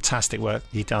all the fantastic work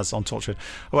he does on Torchwood.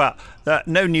 Well,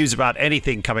 no news about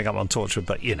anything coming up on Torchwood,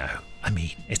 but,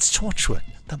 it's Torchwood.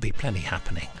 There'll be plenty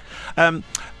happening.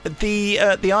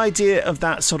 The idea of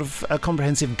that sort of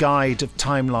comprehensive guide of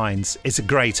timelines is a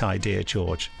great idea,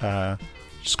 George.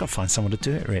 Just got to find someone to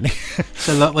do it, really.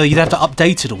 So, you'd have to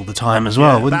update it all the time as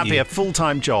well, wouldn't you? That'd be a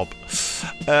full-time job.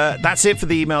 That's it for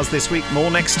the emails this week. More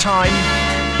next time.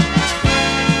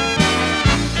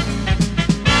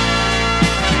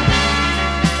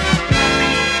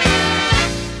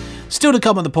 Still to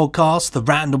come on the podcast, the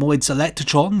Randomoid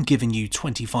Selectatron, giving you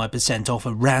 25% off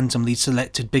a randomly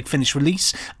selected Big Finish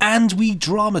release, and we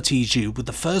dramatise you with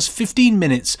the first 15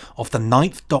 minutes of the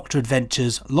 9th Doctor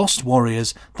Adventures Lost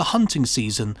Warriors, The Hunting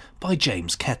Season by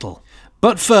James Kettle.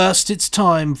 But first, it's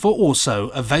time for Also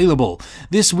Available.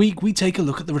 This week we take a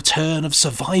look at the return of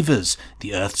survivors.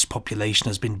 The Earth's population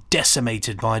has been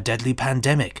decimated by a deadly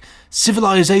pandemic.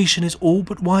 Civilization is all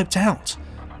but wiped out.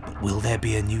 But will there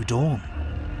be a new dawn?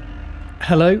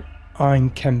 Hello,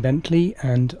 I'm Ken Bentley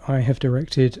and I have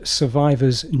directed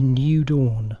Survivor's New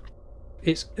Dawn.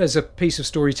 It's as a piece of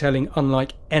storytelling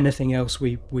unlike anything else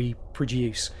we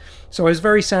produce. So I was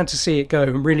very sad to see it go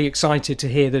and really excited to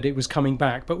hear that it was coming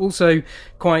back, but also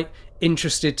quite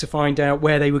interested to find out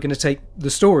where they were going to take the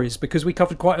stories, because we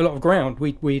covered quite a lot of ground.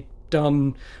 We'd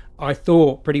done, I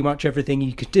thought, pretty much everything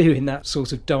you could do in that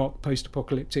sort of dark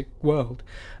post-apocalyptic world.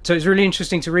 So it's really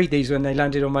interesting to read these when they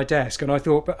landed on my desk, and I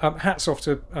thought, hats off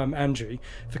to Andrew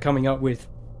for coming up with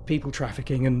people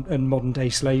trafficking and modern day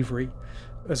slavery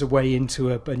as a way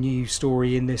into a new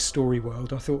story in this story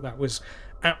world. I thought that was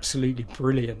absolutely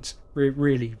brilliant.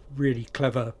 Really, really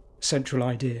clever central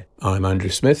idea. I'm Andrew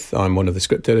Smith. I'm one of the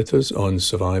script editors on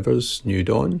Survivor's New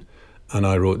Dawn, and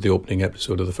I wrote the opening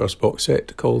episode of the first box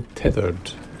set called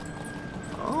Tethered.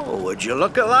 Oh, would you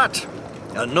look at that?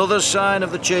 Another sign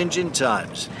of the changing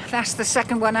times. That's the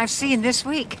second one I've seen this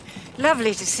week.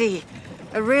 Lovely to see.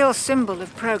 A real symbol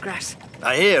of progress.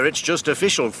 I hear it's just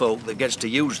official folk that gets to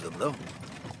use them, though.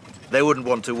 They wouldn't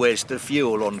want to waste the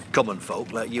fuel on common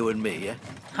folk like you and me, eh?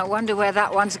 I wonder where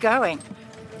that one's going.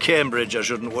 Cambridge, I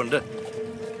shouldn't wonder.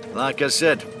 Like I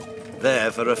said,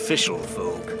 they're for official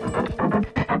folk.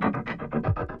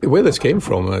 Where this came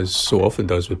from, as so often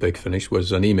does with Big Finish,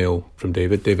 was an email from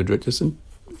David Richardson,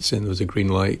 saying there was a green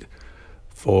light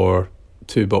for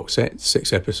 2 box sets,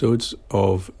 6 episodes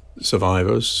of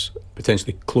Survivors,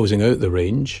 potentially closing out the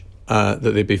range, that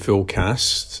they'd be full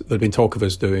cast. There'd been talk of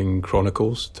us doing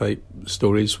Chronicles type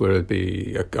stories where it'd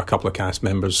be a couple of cast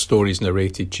members, stories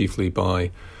narrated chiefly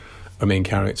by our main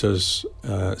characters,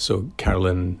 so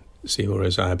Carolyn Seymour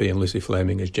as Abby and Lucy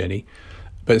Fleming as Jenny.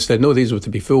 But instead, no, these were to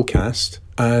be full cast,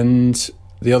 and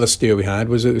the other steer we had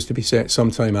was it was to be set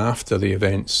sometime after the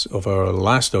events of our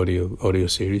last audio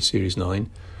series, Series 9,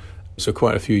 so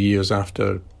quite a few years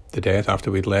after the death,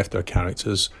 after we'd left our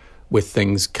characters, with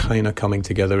things kind of coming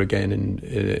together again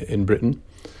in Britain.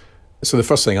 So the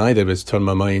first thing I did was turn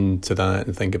my mind to that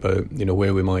and think about,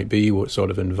 where we might be, what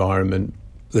sort of environment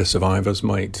the survivors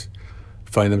might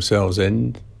find themselves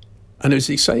in. And it was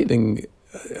exciting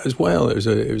as well. It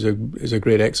was a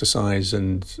great exercise,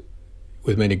 and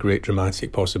with many great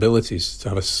dramatic possibilities, to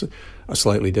have a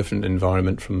slightly different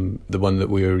environment from the one that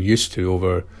we're used to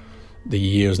over the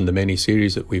years and the many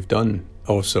series that we've done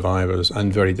of survivors,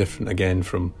 and very different again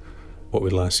from what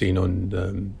we'd last seen on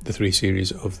the 3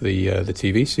 series of the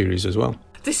TV series as well.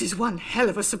 This is one hell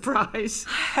of a surprise.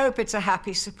 I hope it's a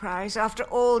happy surprise after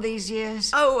all these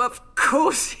years. Oh, of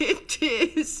course it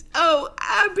is. Oh,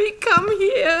 Abby, come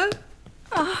here.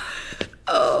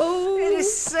 Oh. It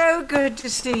is so good to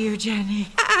see you, Jenny.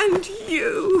 And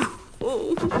you.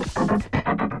 Oh.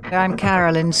 I'm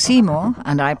Carolyn Seymour,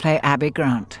 and I play Abby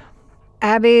Grant.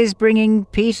 Abby is bringing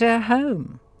Peter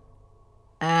home.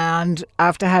 And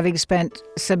after having spent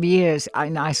some years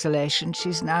in isolation,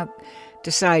 she's now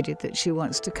decided that she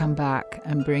wants to come back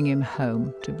and bring him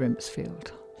home to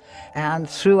Brimsfield. And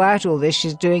throughout all this,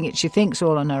 she's doing it, she thinks,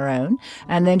 all on her own.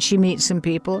 And then she meets some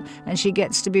people and she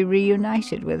gets to be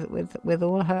reunited with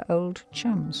all her old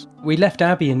chums. We left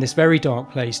Abby in this very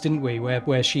dark place, didn't we,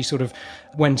 where she sort of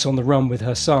went on the run with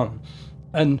her son.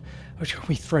 And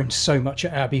we've thrown so much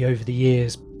at Abby over the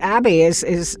years. Abby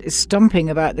is stomping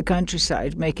about the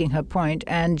countryside, making her point,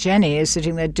 and Jenny is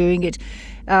sitting there doing it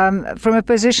from a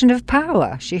position of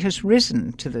power. She has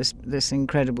risen to this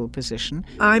incredible position.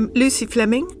 I'm Lucy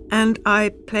Fleming, and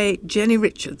I play Jenny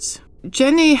Richards.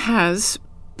 Jenny has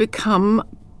become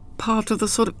part of the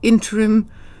sort of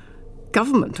interim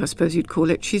government, I suppose you'd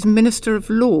call it. She's Minister of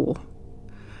Law,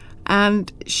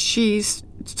 and she's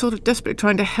sort of desperately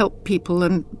trying to help people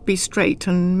and be straight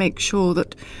and make sure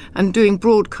that, and doing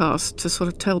broadcasts to sort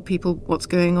of tell people what's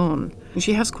going on. And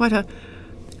she has quite a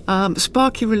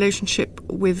sparky relationship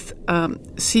with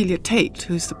Celia Tate,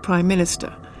 who's the Prime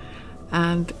Minister,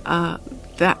 and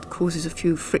that causes a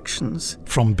few frictions.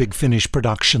 From Big Finish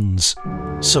Productions,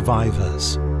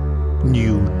 Survivors,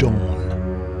 New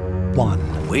Dawn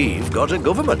 1. We've got a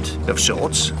government of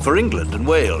sorts for England and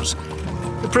Wales.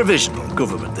 The provisional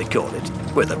government, they call it,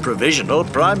 with a provisional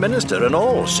Prime Minister and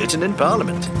all sitting in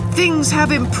Parliament. Things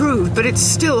have improved, but it's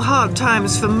still hard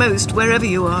times for most, wherever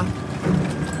you are.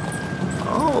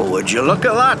 Oh, would you look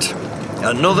at that?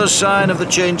 Another sign of the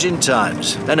changing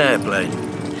times. An airplane.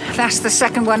 That's the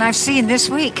second one I've seen this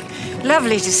week.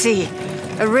 Lovely to see.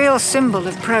 A real symbol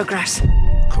of progress.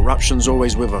 Corruption's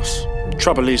always with us.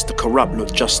 Trouble is, the corrupt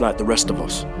look just like the rest of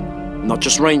us. Not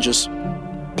just rangers,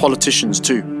 politicians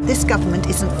too. This government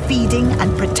isn't feeding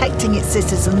and protecting its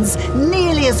citizens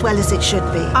nearly as well as it should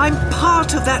be. I'm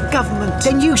part of that government.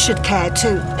 Then you should care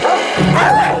too.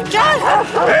 Down!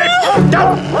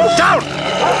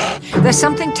 There's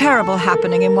something terrible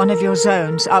happening in one of your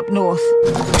zones up north.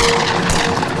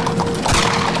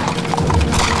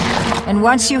 And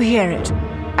once you hear it,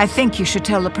 I think you should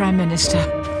tell the Prime Minister.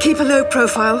 Keep a low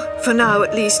profile, for now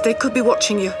at least. They could be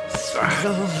watching you.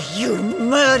 Oh, you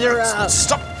murderer!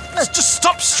 Stop! Just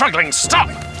stop struggling! Stop!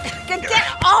 Get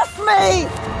off me!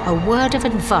 A word of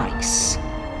advice.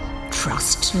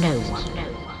 Trust no one.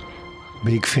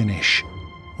 Big Finish.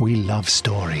 We love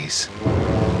stories.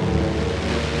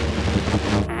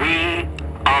 We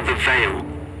are the Veil.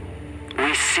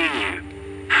 We see you.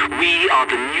 We are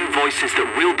the new voices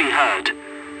that will be heard.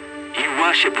 You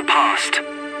worship the past,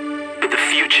 but the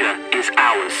future is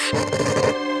ours.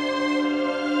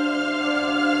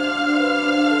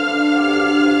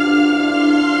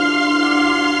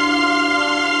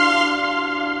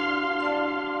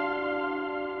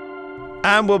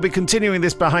 And we'll be continuing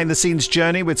this behind-the-scenes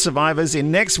journey with Survivors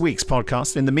in next week's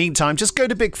podcast. In the meantime, just go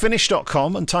to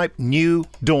bigfinish.com and type New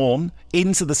Dawn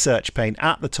into the search pane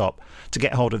at the top to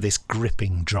get hold of this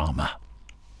gripping drama.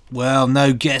 Well,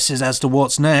 no guesses as to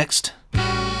what's next.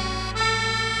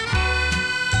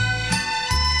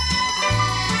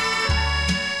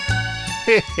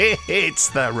 It's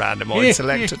the Randomoid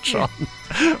Selectatron,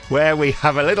 where we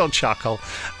have a little chuckle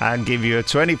and give you a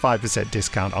 25%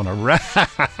 discount on a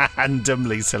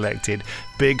randomly selected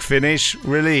Big Finish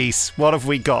release. What have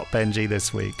we got, Benji,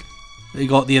 this week? We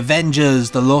got The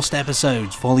Avengers, The Lost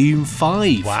Episodes, Volume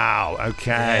 5. Wow,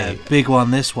 okay. Yeah, big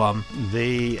one, this one.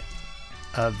 The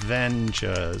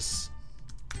Avengers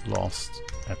Lost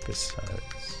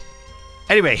Episodes.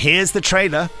 Anyway, here's the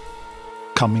trailer.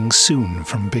 Coming soon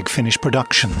from Big Finish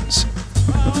Productions.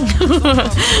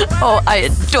 Oh, I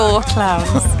adore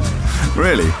clowns.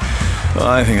 Really? Well,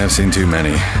 I think I've seen too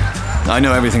many. I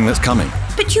know everything that's coming.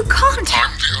 But you can't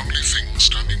I'm the only thing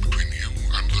standing between you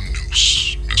and the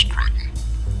noose, Miss Crichton.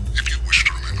 If you wish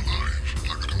to remain alive,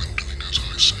 I recommend doing as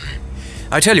I say.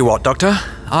 I tell you what, Doctor.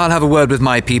 I'll have a word with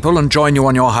my people and join you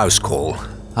on your house call.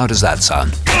 How does that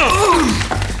sound?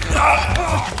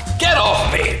 Get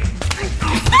off me!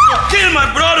 You killed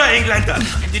my brother, Englander!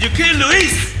 Did you kill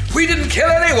Luis? We didn't kill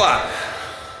anyone!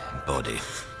 Body,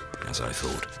 as I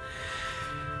thought.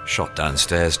 Shot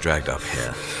downstairs, dragged up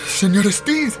here. Senor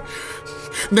Steed,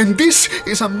 then this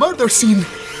is a murder scene.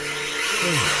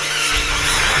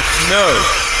 No.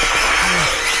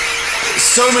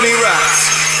 So many rats.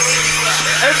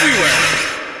 Everywhere.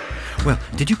 Well,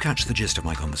 did you catch the gist of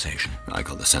my conversation? I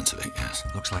got the sense of it, yes.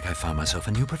 Looks like I found myself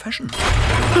a new profession.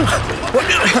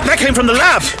 That came from the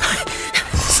lab.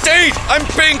 Steed, I'm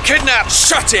being kidnapped.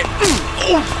 Shut it.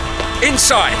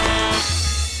 Inside.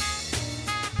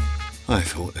 I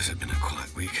thought this had been a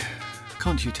quiet week.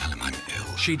 Can't you tell him I'm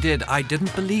ill? She did. I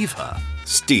didn't believe her.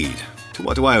 Steed, to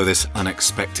what do I owe this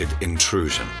unexpected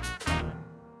intrusion?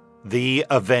 The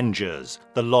Avengers,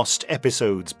 the Lost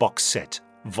Episodes box set,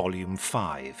 Volume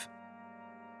 5.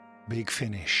 Big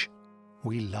Finish.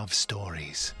 We love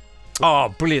stories.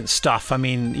 Oh, brilliant stuff. I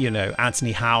mean,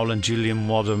 Anthony Howell and Julian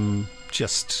Wadham,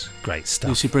 just great stuff.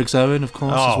 Lucy Briggs-Owen, of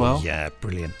course, as well. Oh, yeah,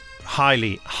 brilliant.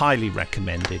 Highly, highly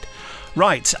recommended.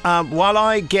 Right, while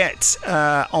I get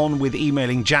on with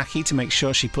emailing Jackie to make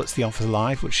sure she puts the offer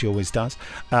live, which she always does,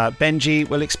 Benji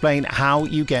will explain how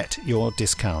you get your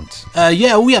discount. All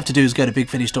you have to do is go to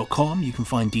bigfinish.com. You can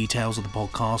find details of the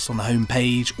podcast on the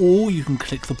homepage, or you can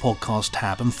click the podcast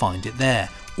tab and find it there.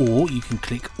 Or you can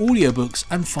click audiobooks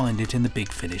and find it in the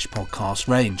Big Finish podcast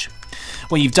range.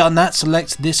 When you've done that,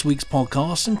 select this week's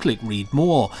podcast and click read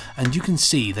more, and you can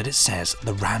see that it says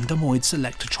the Randomoid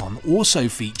Selectatron also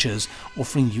features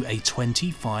offering you a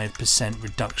 25%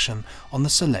 reduction on the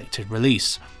selected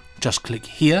release. Just click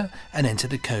here and enter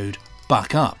the code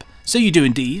BUCKUP. So you do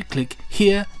indeed click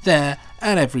here, there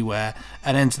and everywhere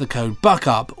and enter the code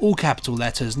BUCKUP, all capital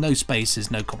letters, no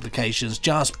spaces, no complications,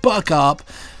 just BUCKUP.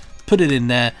 Put it in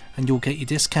there and you'll get your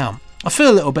discount. I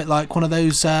feel a little bit like one of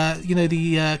those,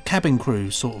 the cabin crew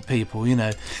sort of people,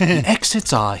 The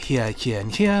exits are here, here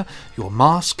and here. Your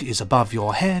mask is above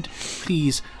your head.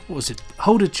 Please,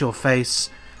 hold it to your face,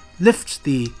 lift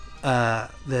the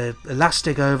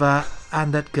elastic over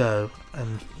and let go.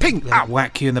 And ping,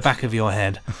 whack you in the back of your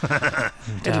head.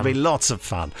 It'll be lots of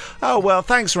fun. Oh, well,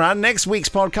 thanks, Ran. Next week's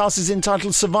podcast is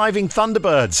entitled Surviving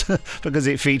Thunderbirds because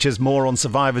it features more on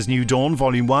Survivor's New Dawn,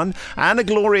 Volume 1, and a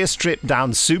glorious trip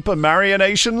down Super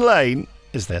Marionation Lane.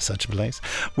 Is there such a place?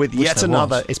 With yet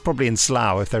another, it's probably in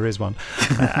Slough if there is one,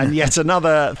 and yet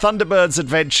another Thunderbirds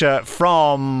adventure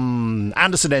from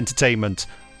Anderson Entertainment,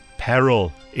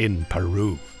 Peril in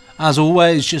Peru. As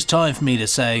always, just time for me to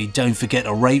say, don't forget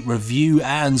to rate, review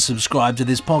and subscribe to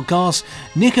this podcast.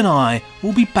 Nick and I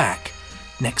will be back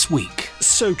next week.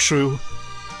 So true.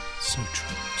 So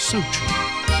true. So true.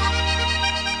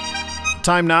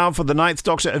 Time now for the Ninth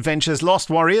Doctor Adventures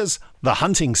Lost Warriors, The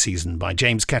Hunting Season by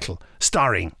James Kettle,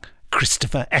 starring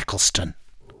Christopher Eccleston.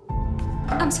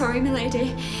 I'm sorry,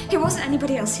 milady. It wasn't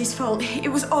anybody else's fault. It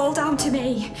was all down to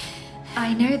me.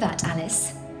 I know that,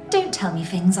 Alice. Don't tell me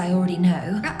things I already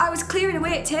know. I was clearing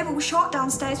away at table, was shot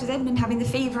downstairs with Edmund having the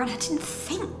fever, and I didn't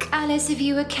think. Alice, if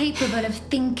you were capable of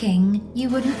thinking, you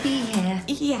wouldn't be here.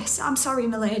 Yes, I'm sorry,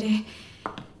 milady.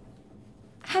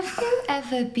 Have you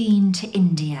ever been to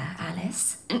India,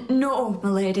 Alice? No,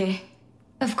 milady.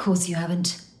 Of course you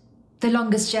haven't. The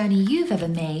longest journey you've ever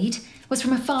made was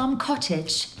from a farm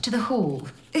cottage to the hall.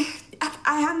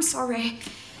 I am sorry.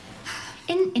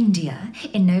 In India,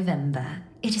 in November,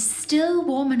 it is still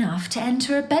warm enough to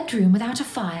enter a bedroom without a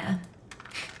fire.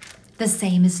 The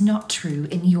same is not true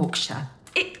in Yorkshire.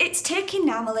 It's taking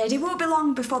now, milady. Won't be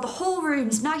long before the whole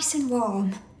room's nice and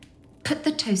warm. Put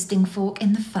the toasting fork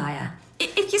in the fire.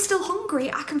 If you're still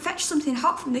hungry, I can fetch something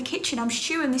hot from the kitchen. I'm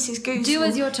sure Mrs. Goose Do will...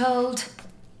 as you're told.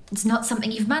 It's not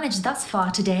something you've managed thus far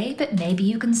today, but maybe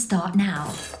you can start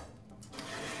now.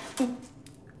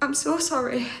 I'm so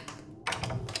sorry.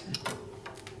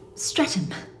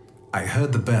 Streatham. I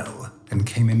heard the bell and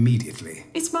came immediately.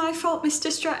 It's my fault, Mr.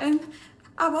 Streatham.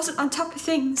 I wasn't on top of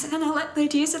things and I let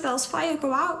Lady Isabel's fire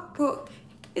go out, but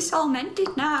it's all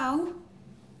mended now.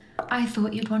 I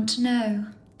thought you'd want to know.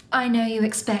 I know you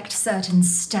expect certain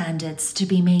standards to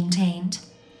be maintained.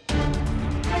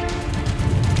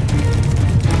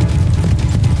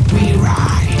 We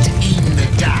ride in the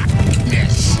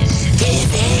darkness.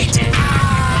 Give it up!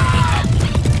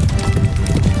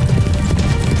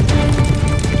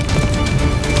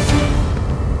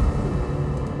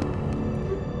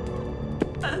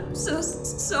 I'm so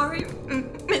sorry,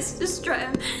 Mr.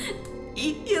 Streatham.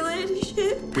 Your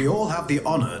ladyship. We all have the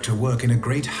honour to work in a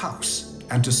great house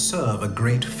and to serve a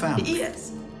great family.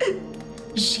 Yes.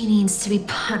 She needs to be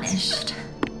punished.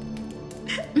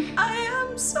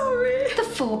 sorry. The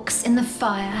fork's in the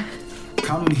fire.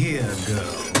 Come here,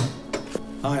 girl.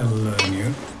 I'll learn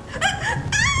you.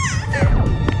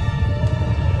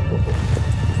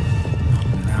 Not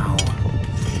now.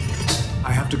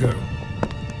 I have to go.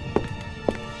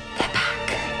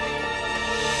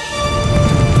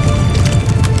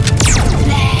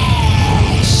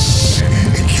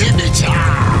 Give it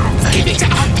up! Give it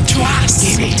up to us!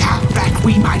 Give it up that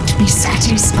we might be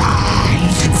satisfied!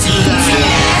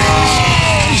 Flesh!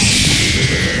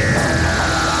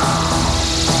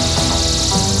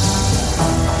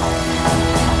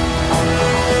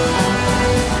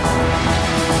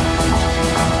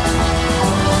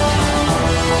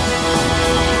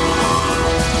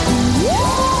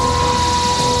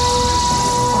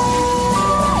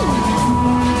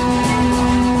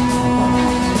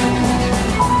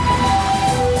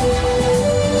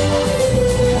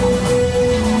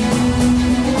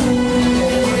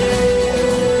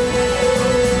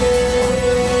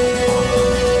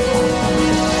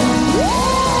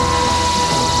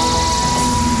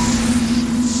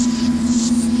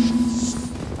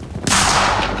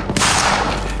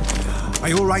 Are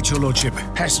you all right, your lordship?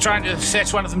 I was trying to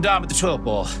fetch one of them down with the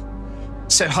 12-bore.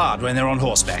 So hard when they're on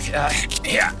horseback.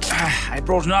 Here, I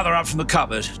brought another up from the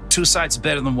cupboard. 2 sides are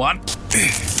better than one.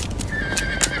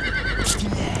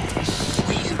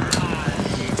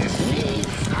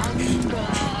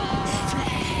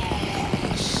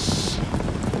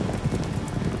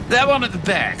 That one at the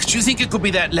back, do you think it could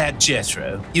be that lad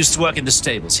Jethro? Used to work in the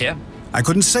stables here? I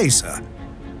couldn't say, sir.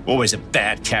 Always a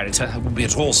bad character. I wouldn't be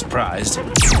at all surprised.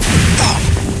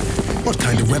 What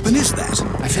kind of weapon is that?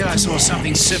 I feel I saw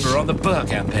something similar on the Burr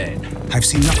campaign. I've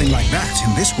seen nothing like that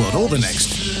in this world or the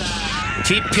next.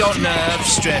 Keep your nerve,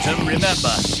 Streatham.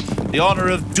 Remember, the honour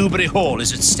of Dewberry Hall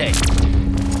is at stake.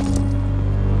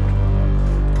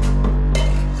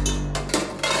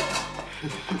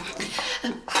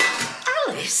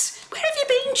 Alice, where have you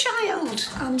been, child?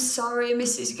 I'm sorry,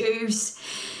 Mrs. Goose.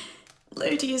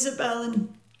 Lady Isabel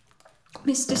and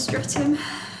Mr. Streatham.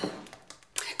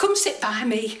 Come sit by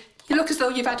me. You look as though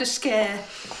you've had a scare.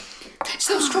 It's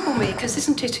those troublemakers,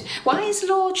 isn't it? Why his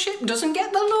lordship doesn't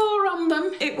get the law on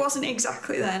them. It wasn't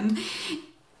exactly them.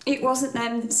 It wasn't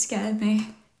them that scared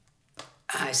me.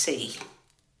 I see.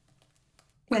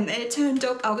 When they turned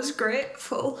up, I was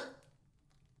grateful.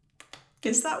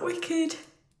 Is that wicked?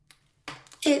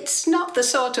 It's not the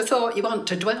sort of thought you want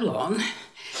to dwell on.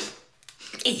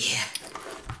 Here,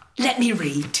 let me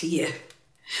read to you.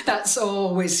 That's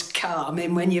always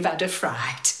calming when you've had a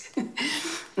fright.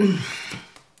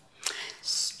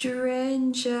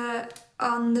 Stranger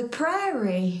on the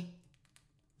Prairie.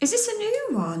 Is this a new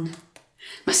one?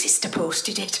 My sister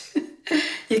posted it.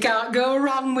 You can't go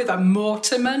wrong with a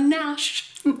Mortimer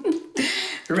Nash.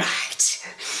 Right.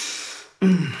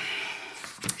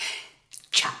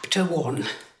 Chapter 1.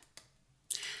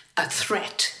 A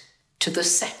threat to the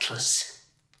settlers.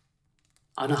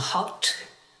 On a hot,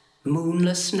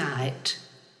 moonless night,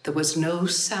 there was no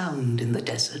sound in the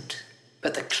desert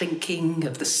but the clinking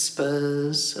of the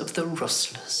spurs of the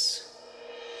rustlers.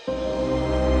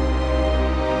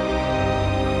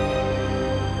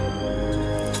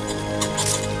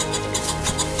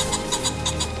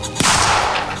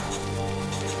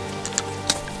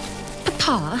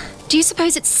 Papa, do you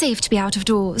suppose it's safe to be out of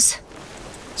doors?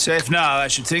 Safe now, I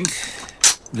should think.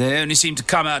 They only seem to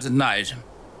come out at night.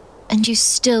 And you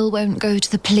still won't go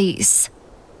to the police?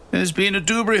 There's been a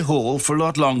Dewberry Hall for a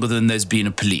lot longer than there's been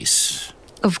a police.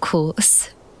 Of course.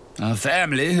 Our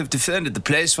family have defended the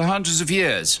place for hundreds of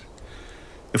years.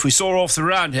 If we saw off the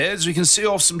Roundheads, we can see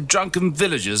off some drunken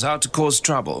villagers out to cause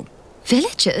trouble.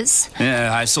 Villagers?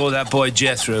 Yeah, I saw that boy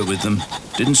Jethro with them.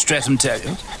 Didn't Streatham tell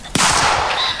you?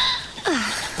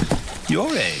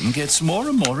 Your aim gets more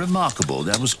and more remarkable.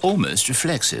 That was almost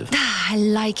reflexive. I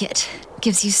like it.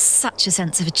 Gives you such a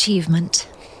sense of achievement.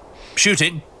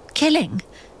 Shooting? Killing?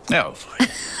 No.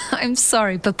 I'm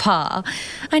sorry, Papa.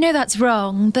 I know that's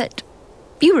wrong, but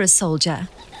you were a soldier.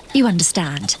 You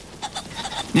understand.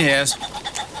 Yes.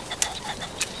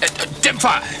 Dim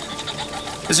fire!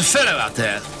 There's a fellow out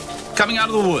there, coming out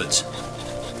of the woods.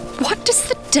 What does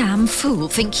the damn fool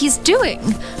think he's doing?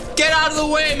 Get out of the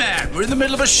way, man! We're in the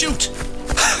middle of a shoot.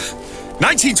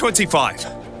 1925.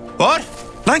 What?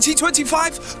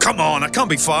 1925? Come on, I can't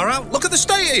be far out. Look at the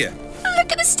state of you.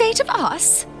 Look at the state of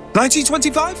us.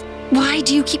 1925? Why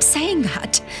do you keep saying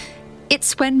that?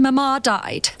 It's when Mama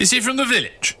died. Is he from the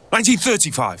village?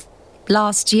 1935.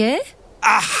 Last year?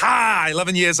 Aha!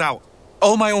 11 years out.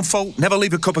 All my own fault. Never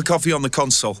leave a cup of coffee on the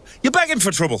console. You're begging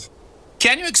for trouble.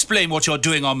 Can you explain what you're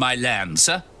doing on my land,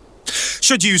 sir?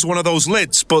 Should use one of those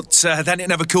lids, but then it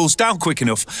never cools down quick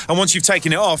enough. And once you've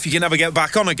taken it off, you can never get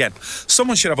back on again.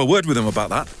 Someone should have a word with him about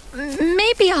that.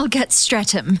 Maybe I'll get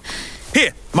Streatham.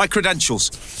 Here, my credentials.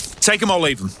 Take them or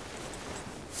leave them.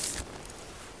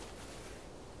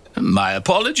 My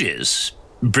apologies,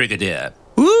 Brigadier.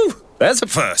 Ooh, there's a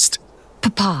first.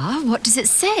 Papa, what does it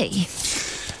say?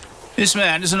 This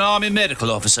man is an army medical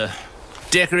officer,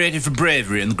 decorated for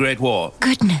bravery in the Great War.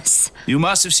 Goodness. You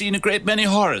must have seen a great many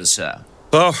horrors, sir.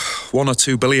 Oh, 1 or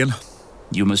 2 billion.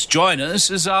 You must join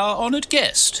us as our honoured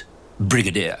guest,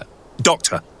 Brigadier.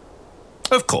 Doctor.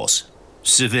 Of course,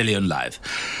 civilian life.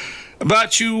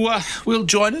 But you will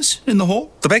join us in the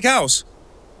hall? The big house?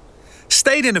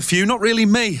 Stayed in a few, not really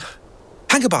me.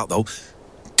 Hang about, though.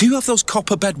 Do you have those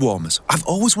copper bed warmers? I've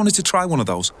always wanted to try one of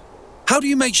those. How do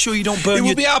you make sure you don't burn It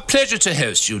will be our pleasure to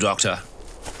host you, Doctor.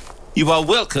 You are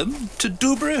welcome to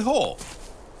Dewberry Hall.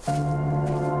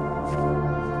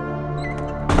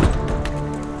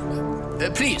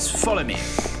 Please, follow me.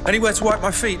 Anywhere to wipe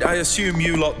my feet? I assume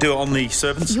you lot do it on the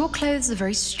servants? Your clothes are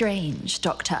very strange,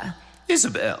 Doctor.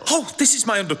 Isabel. Oh, this is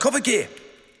my undercover gear.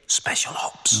 Special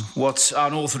ops. What's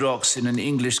unorthodox in an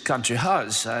English country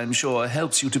house, I'm sure,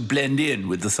 helps you to blend in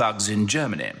with the thugs in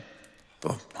Germany.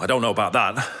 Oh, I don't know about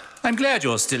that. I'm glad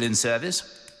you're still in service.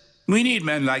 We need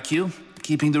men like you,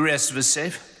 keeping the rest of us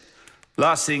safe.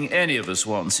 Last thing any of us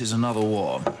wants is another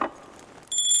war.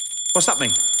 What's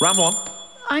happening? Round 1?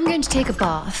 I'm going to take a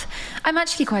bath. I'm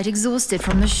actually quite exhausted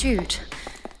from the shoot.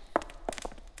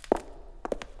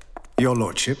 Your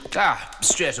lordship.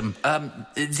 Streatham,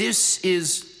 this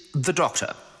is the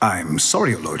doctor. I'm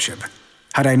sorry, your lordship.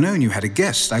 Had I known you had a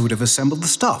guest, I would have assembled the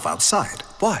staff outside.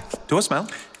 Why? Do I smell?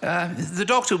 The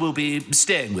doctor will be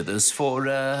staying with us for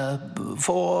a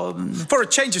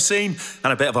change of scene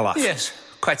and a bit of a laugh. Yes,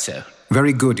 quite so.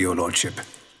 Very good, your lordship.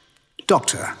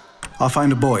 Doctor, I'll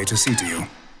find a boy to see to you.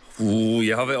 Ooh,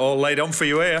 you have it all laid on for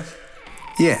you here.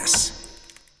 Yes.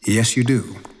 Yes, you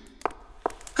do.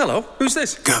 Hello, who's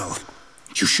this? Girl,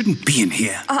 you shouldn't be in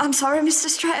here. I'm sorry, Mr.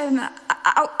 Streatham.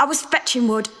 I was fetching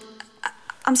wood.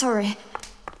 I'm sorry.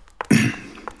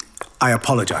 I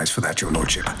apologize for that, your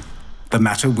lordship. The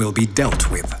matter will be dealt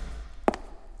with.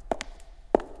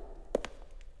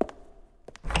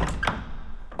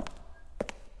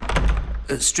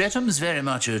 Streatham's very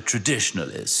much a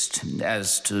traditionalist,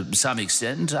 as to some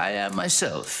extent I am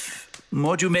myself.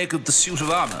 What do you make of the suit of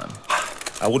armour?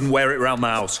 I wouldn't wear it around the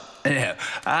house. No,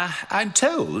 I'm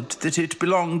told that it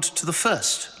belonged to the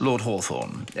first Lord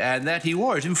Hawthorne, and that he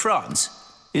wore it in France,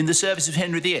 in the service of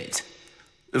Henry VIII.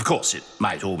 Of course, it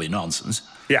might all be nonsense.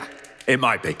 Yeah, it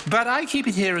might be. But I keep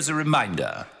it here as a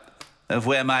reminder of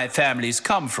where my family's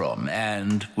come from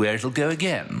and where it'll go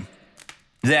again.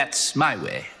 That's my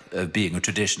way of being a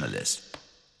traditionalist.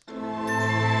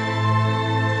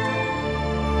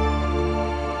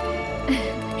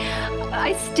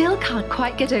 I still can't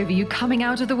quite get over you coming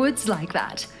out of the woods like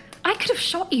that. I could have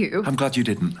shot you. I'm glad you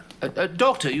didn't.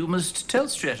 Doctor, you must tell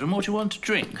Streatham what you want to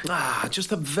drink.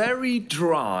 Just a very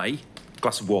dry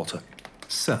glass of water.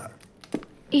 Sir.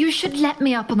 You should let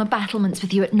me up on the battlements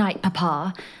with you at night,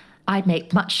 Papa. I'd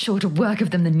make much shorter work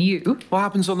of them than you. What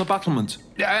happens on the battlements?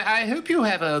 I hope you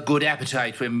have a good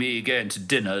appetite when we go into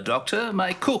dinner, Doctor.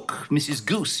 My cook, Mrs.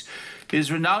 Goose,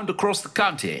 is renowned across the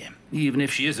county, even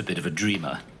if she is a bit of a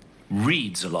dreamer.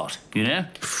 Reads a lot, you know?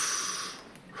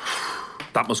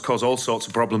 That must cause all sorts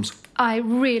of problems. I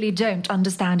really don't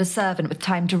understand a servant with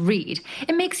time to read.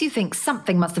 It makes you think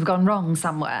something must have gone wrong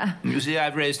somewhere. You see,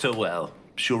 I've raised her well.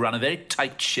 She'll run a very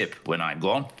tight ship when I'm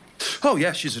gone. Oh,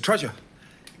 yeah, she's a treasure.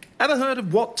 Ever heard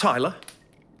of Wat Tyler?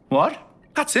 What?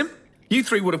 That's him. You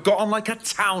three would have got on like a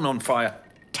town on fire.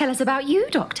 Tell us about you,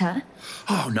 Doctor.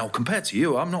 Oh, no, compared to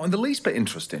you, I'm not in the least bit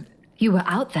interesting. You were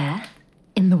out there,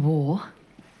 in the war.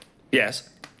 Yes.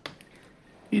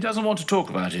 He doesn't want to talk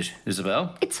about it,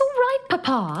 Isabel. It's all right,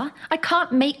 Papa. I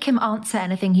can't make him answer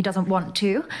anything he doesn't want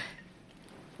to.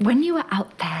 When you were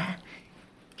out there,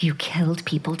 you killed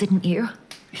people, didn't you?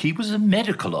 He was a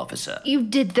medical officer. You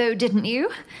did, though, didn't you?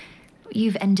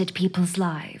 You've ended people's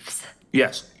lives.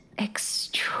 Yes.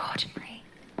 Extraordinary.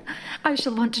 I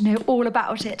shall want to know all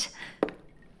about it.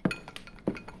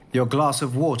 Your glass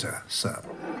of water, sir.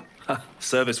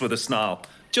 Service with a snarl.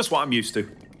 Just what I'm used to.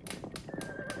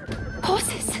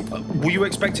 Horses. Were you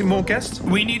expecting more guests?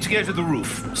 We need to go to the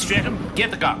roof. Streatham,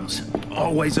 get the guns.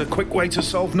 Always a quick way to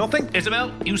solve nothing.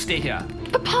 Isabel, you stay here.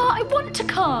 Papa, I want to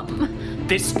come.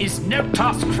 This is no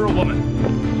task for a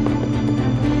woman.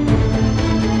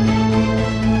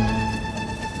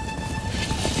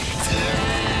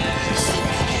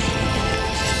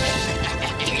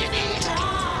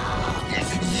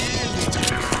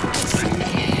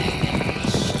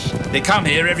 They come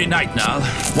here every night now.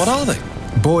 What are they?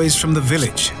 Boys from the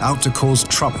village, out to cause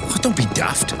trouble. Oh, don't be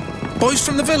daft. Boys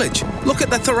from the village. Look at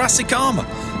their thoracic armour.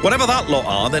 Whatever that lot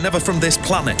are, they're never from this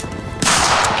planet.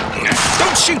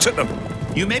 Don't shoot at them!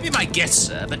 You may be my guest,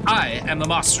 sir, but I am the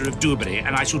master of Dewberry,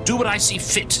 and I shall do what I see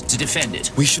fit to defend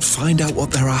it. We should find out what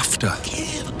they're after.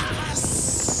 Give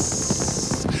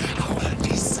us our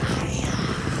desire.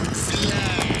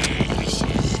 Flesh.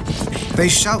 They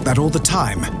shout that all the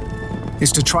time.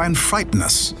 It's to try and frighten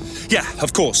us. Yeah,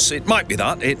 of course. It might be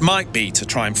that. It might be to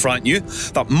try and frighten you.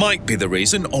 That might be the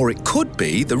reason. Or it could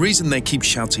be the reason they keep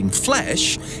shouting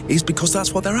flesh is because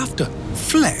that's what they're after.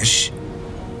 Flesh?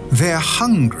 They're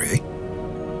hungry?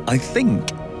 I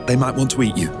think they might want to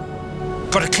eat you.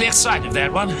 Got a clear sight of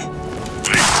that one.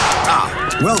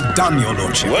 Ah, well done, your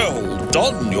lordship. Well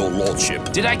done, your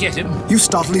lordship. Did I get him? You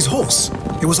startled his horse.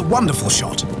 It was a wonderful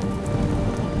shot.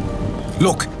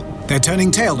 Look, they're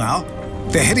turning tail now.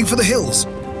 They're heading for the hills.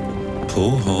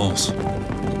 Poor horse.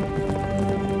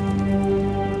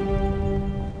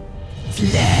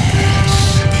 Flesh.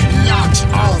 Not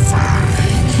over.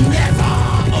 Never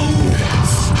over.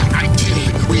 Until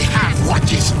we have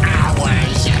what is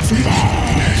ours.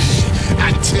 Flesh.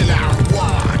 Until our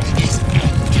war is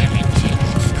ended.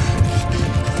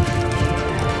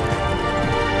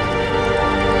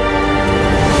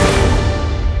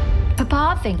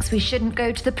 Papa thinks we shouldn't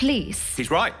go to the police.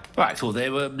 He's right. I thought they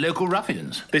were local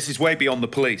ruffians. This is way beyond the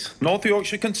police. North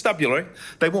Yorkshire Constabulary.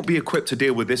 They won't be equipped to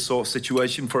deal with this sort of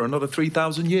situation for another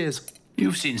 3,000 years.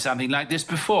 You've seen something like this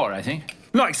before, I think.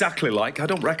 Not exactly like. I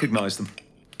don't recognise them.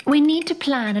 We need to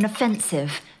plan an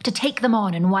offensive to take them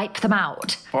on and wipe them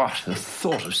out. What, the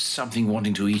thought of something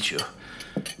wanting to eat you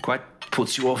quite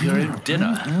puts you off your own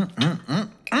dinner.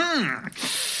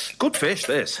 Good fish,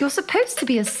 this. You're supposed to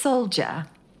be a soldier.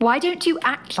 Why don't you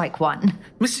act like one?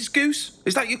 Mrs. Goose,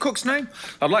 is that your cook's name?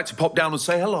 I'd like to pop down and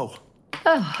say hello.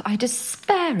 Oh, I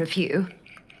despair of you.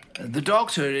 The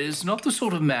doctor is not the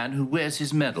sort of man who wears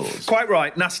his medals. Quite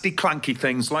right, nasty clanky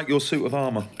things like your suit of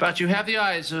armour. But you have the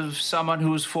eyes of someone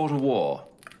who has fought a war.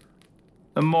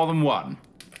 And more than one,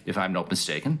 if I'm not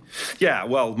mistaken. Yeah,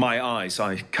 well, my eyes.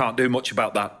 I can't do much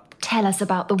about that. Tell us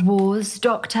about the wars,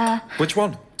 Doctor. Which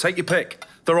one? Take your pick.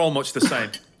 They're all much the same.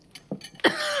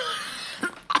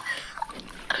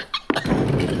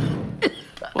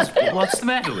 What's the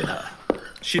matter with her?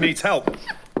 She needs help.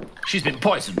 She's been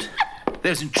poisoned.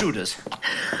 There's intruders.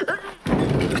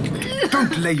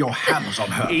 Don't lay your hands on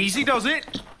her. Easy does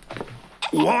it.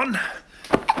 1,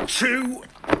 2,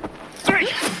 3.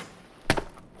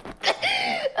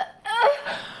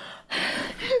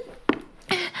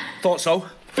 Thought so.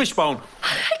 Fishbone.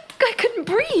 I couldn't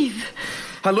breathe.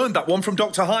 I learned that one from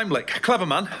Dr. Heimlich. Clever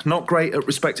man, not great at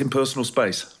respecting personal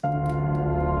space.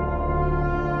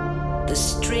 The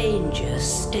stranger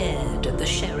stared at the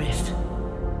sheriff.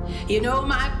 "You know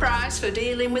my price for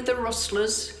dealing with the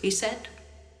rustlers," he said.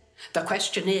 "The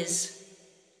question is,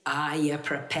 are you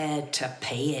prepared to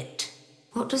pay it?"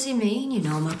 What does he mean, you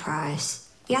know my price?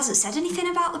 He hasn't said anything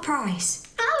about the price.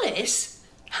 Alice,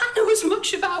 I know as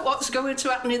much about what's going to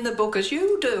happen in the book as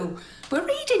you do. We're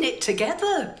reading it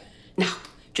together. Now,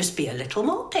 just be a little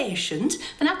more patient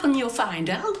and happen you'll find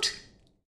out.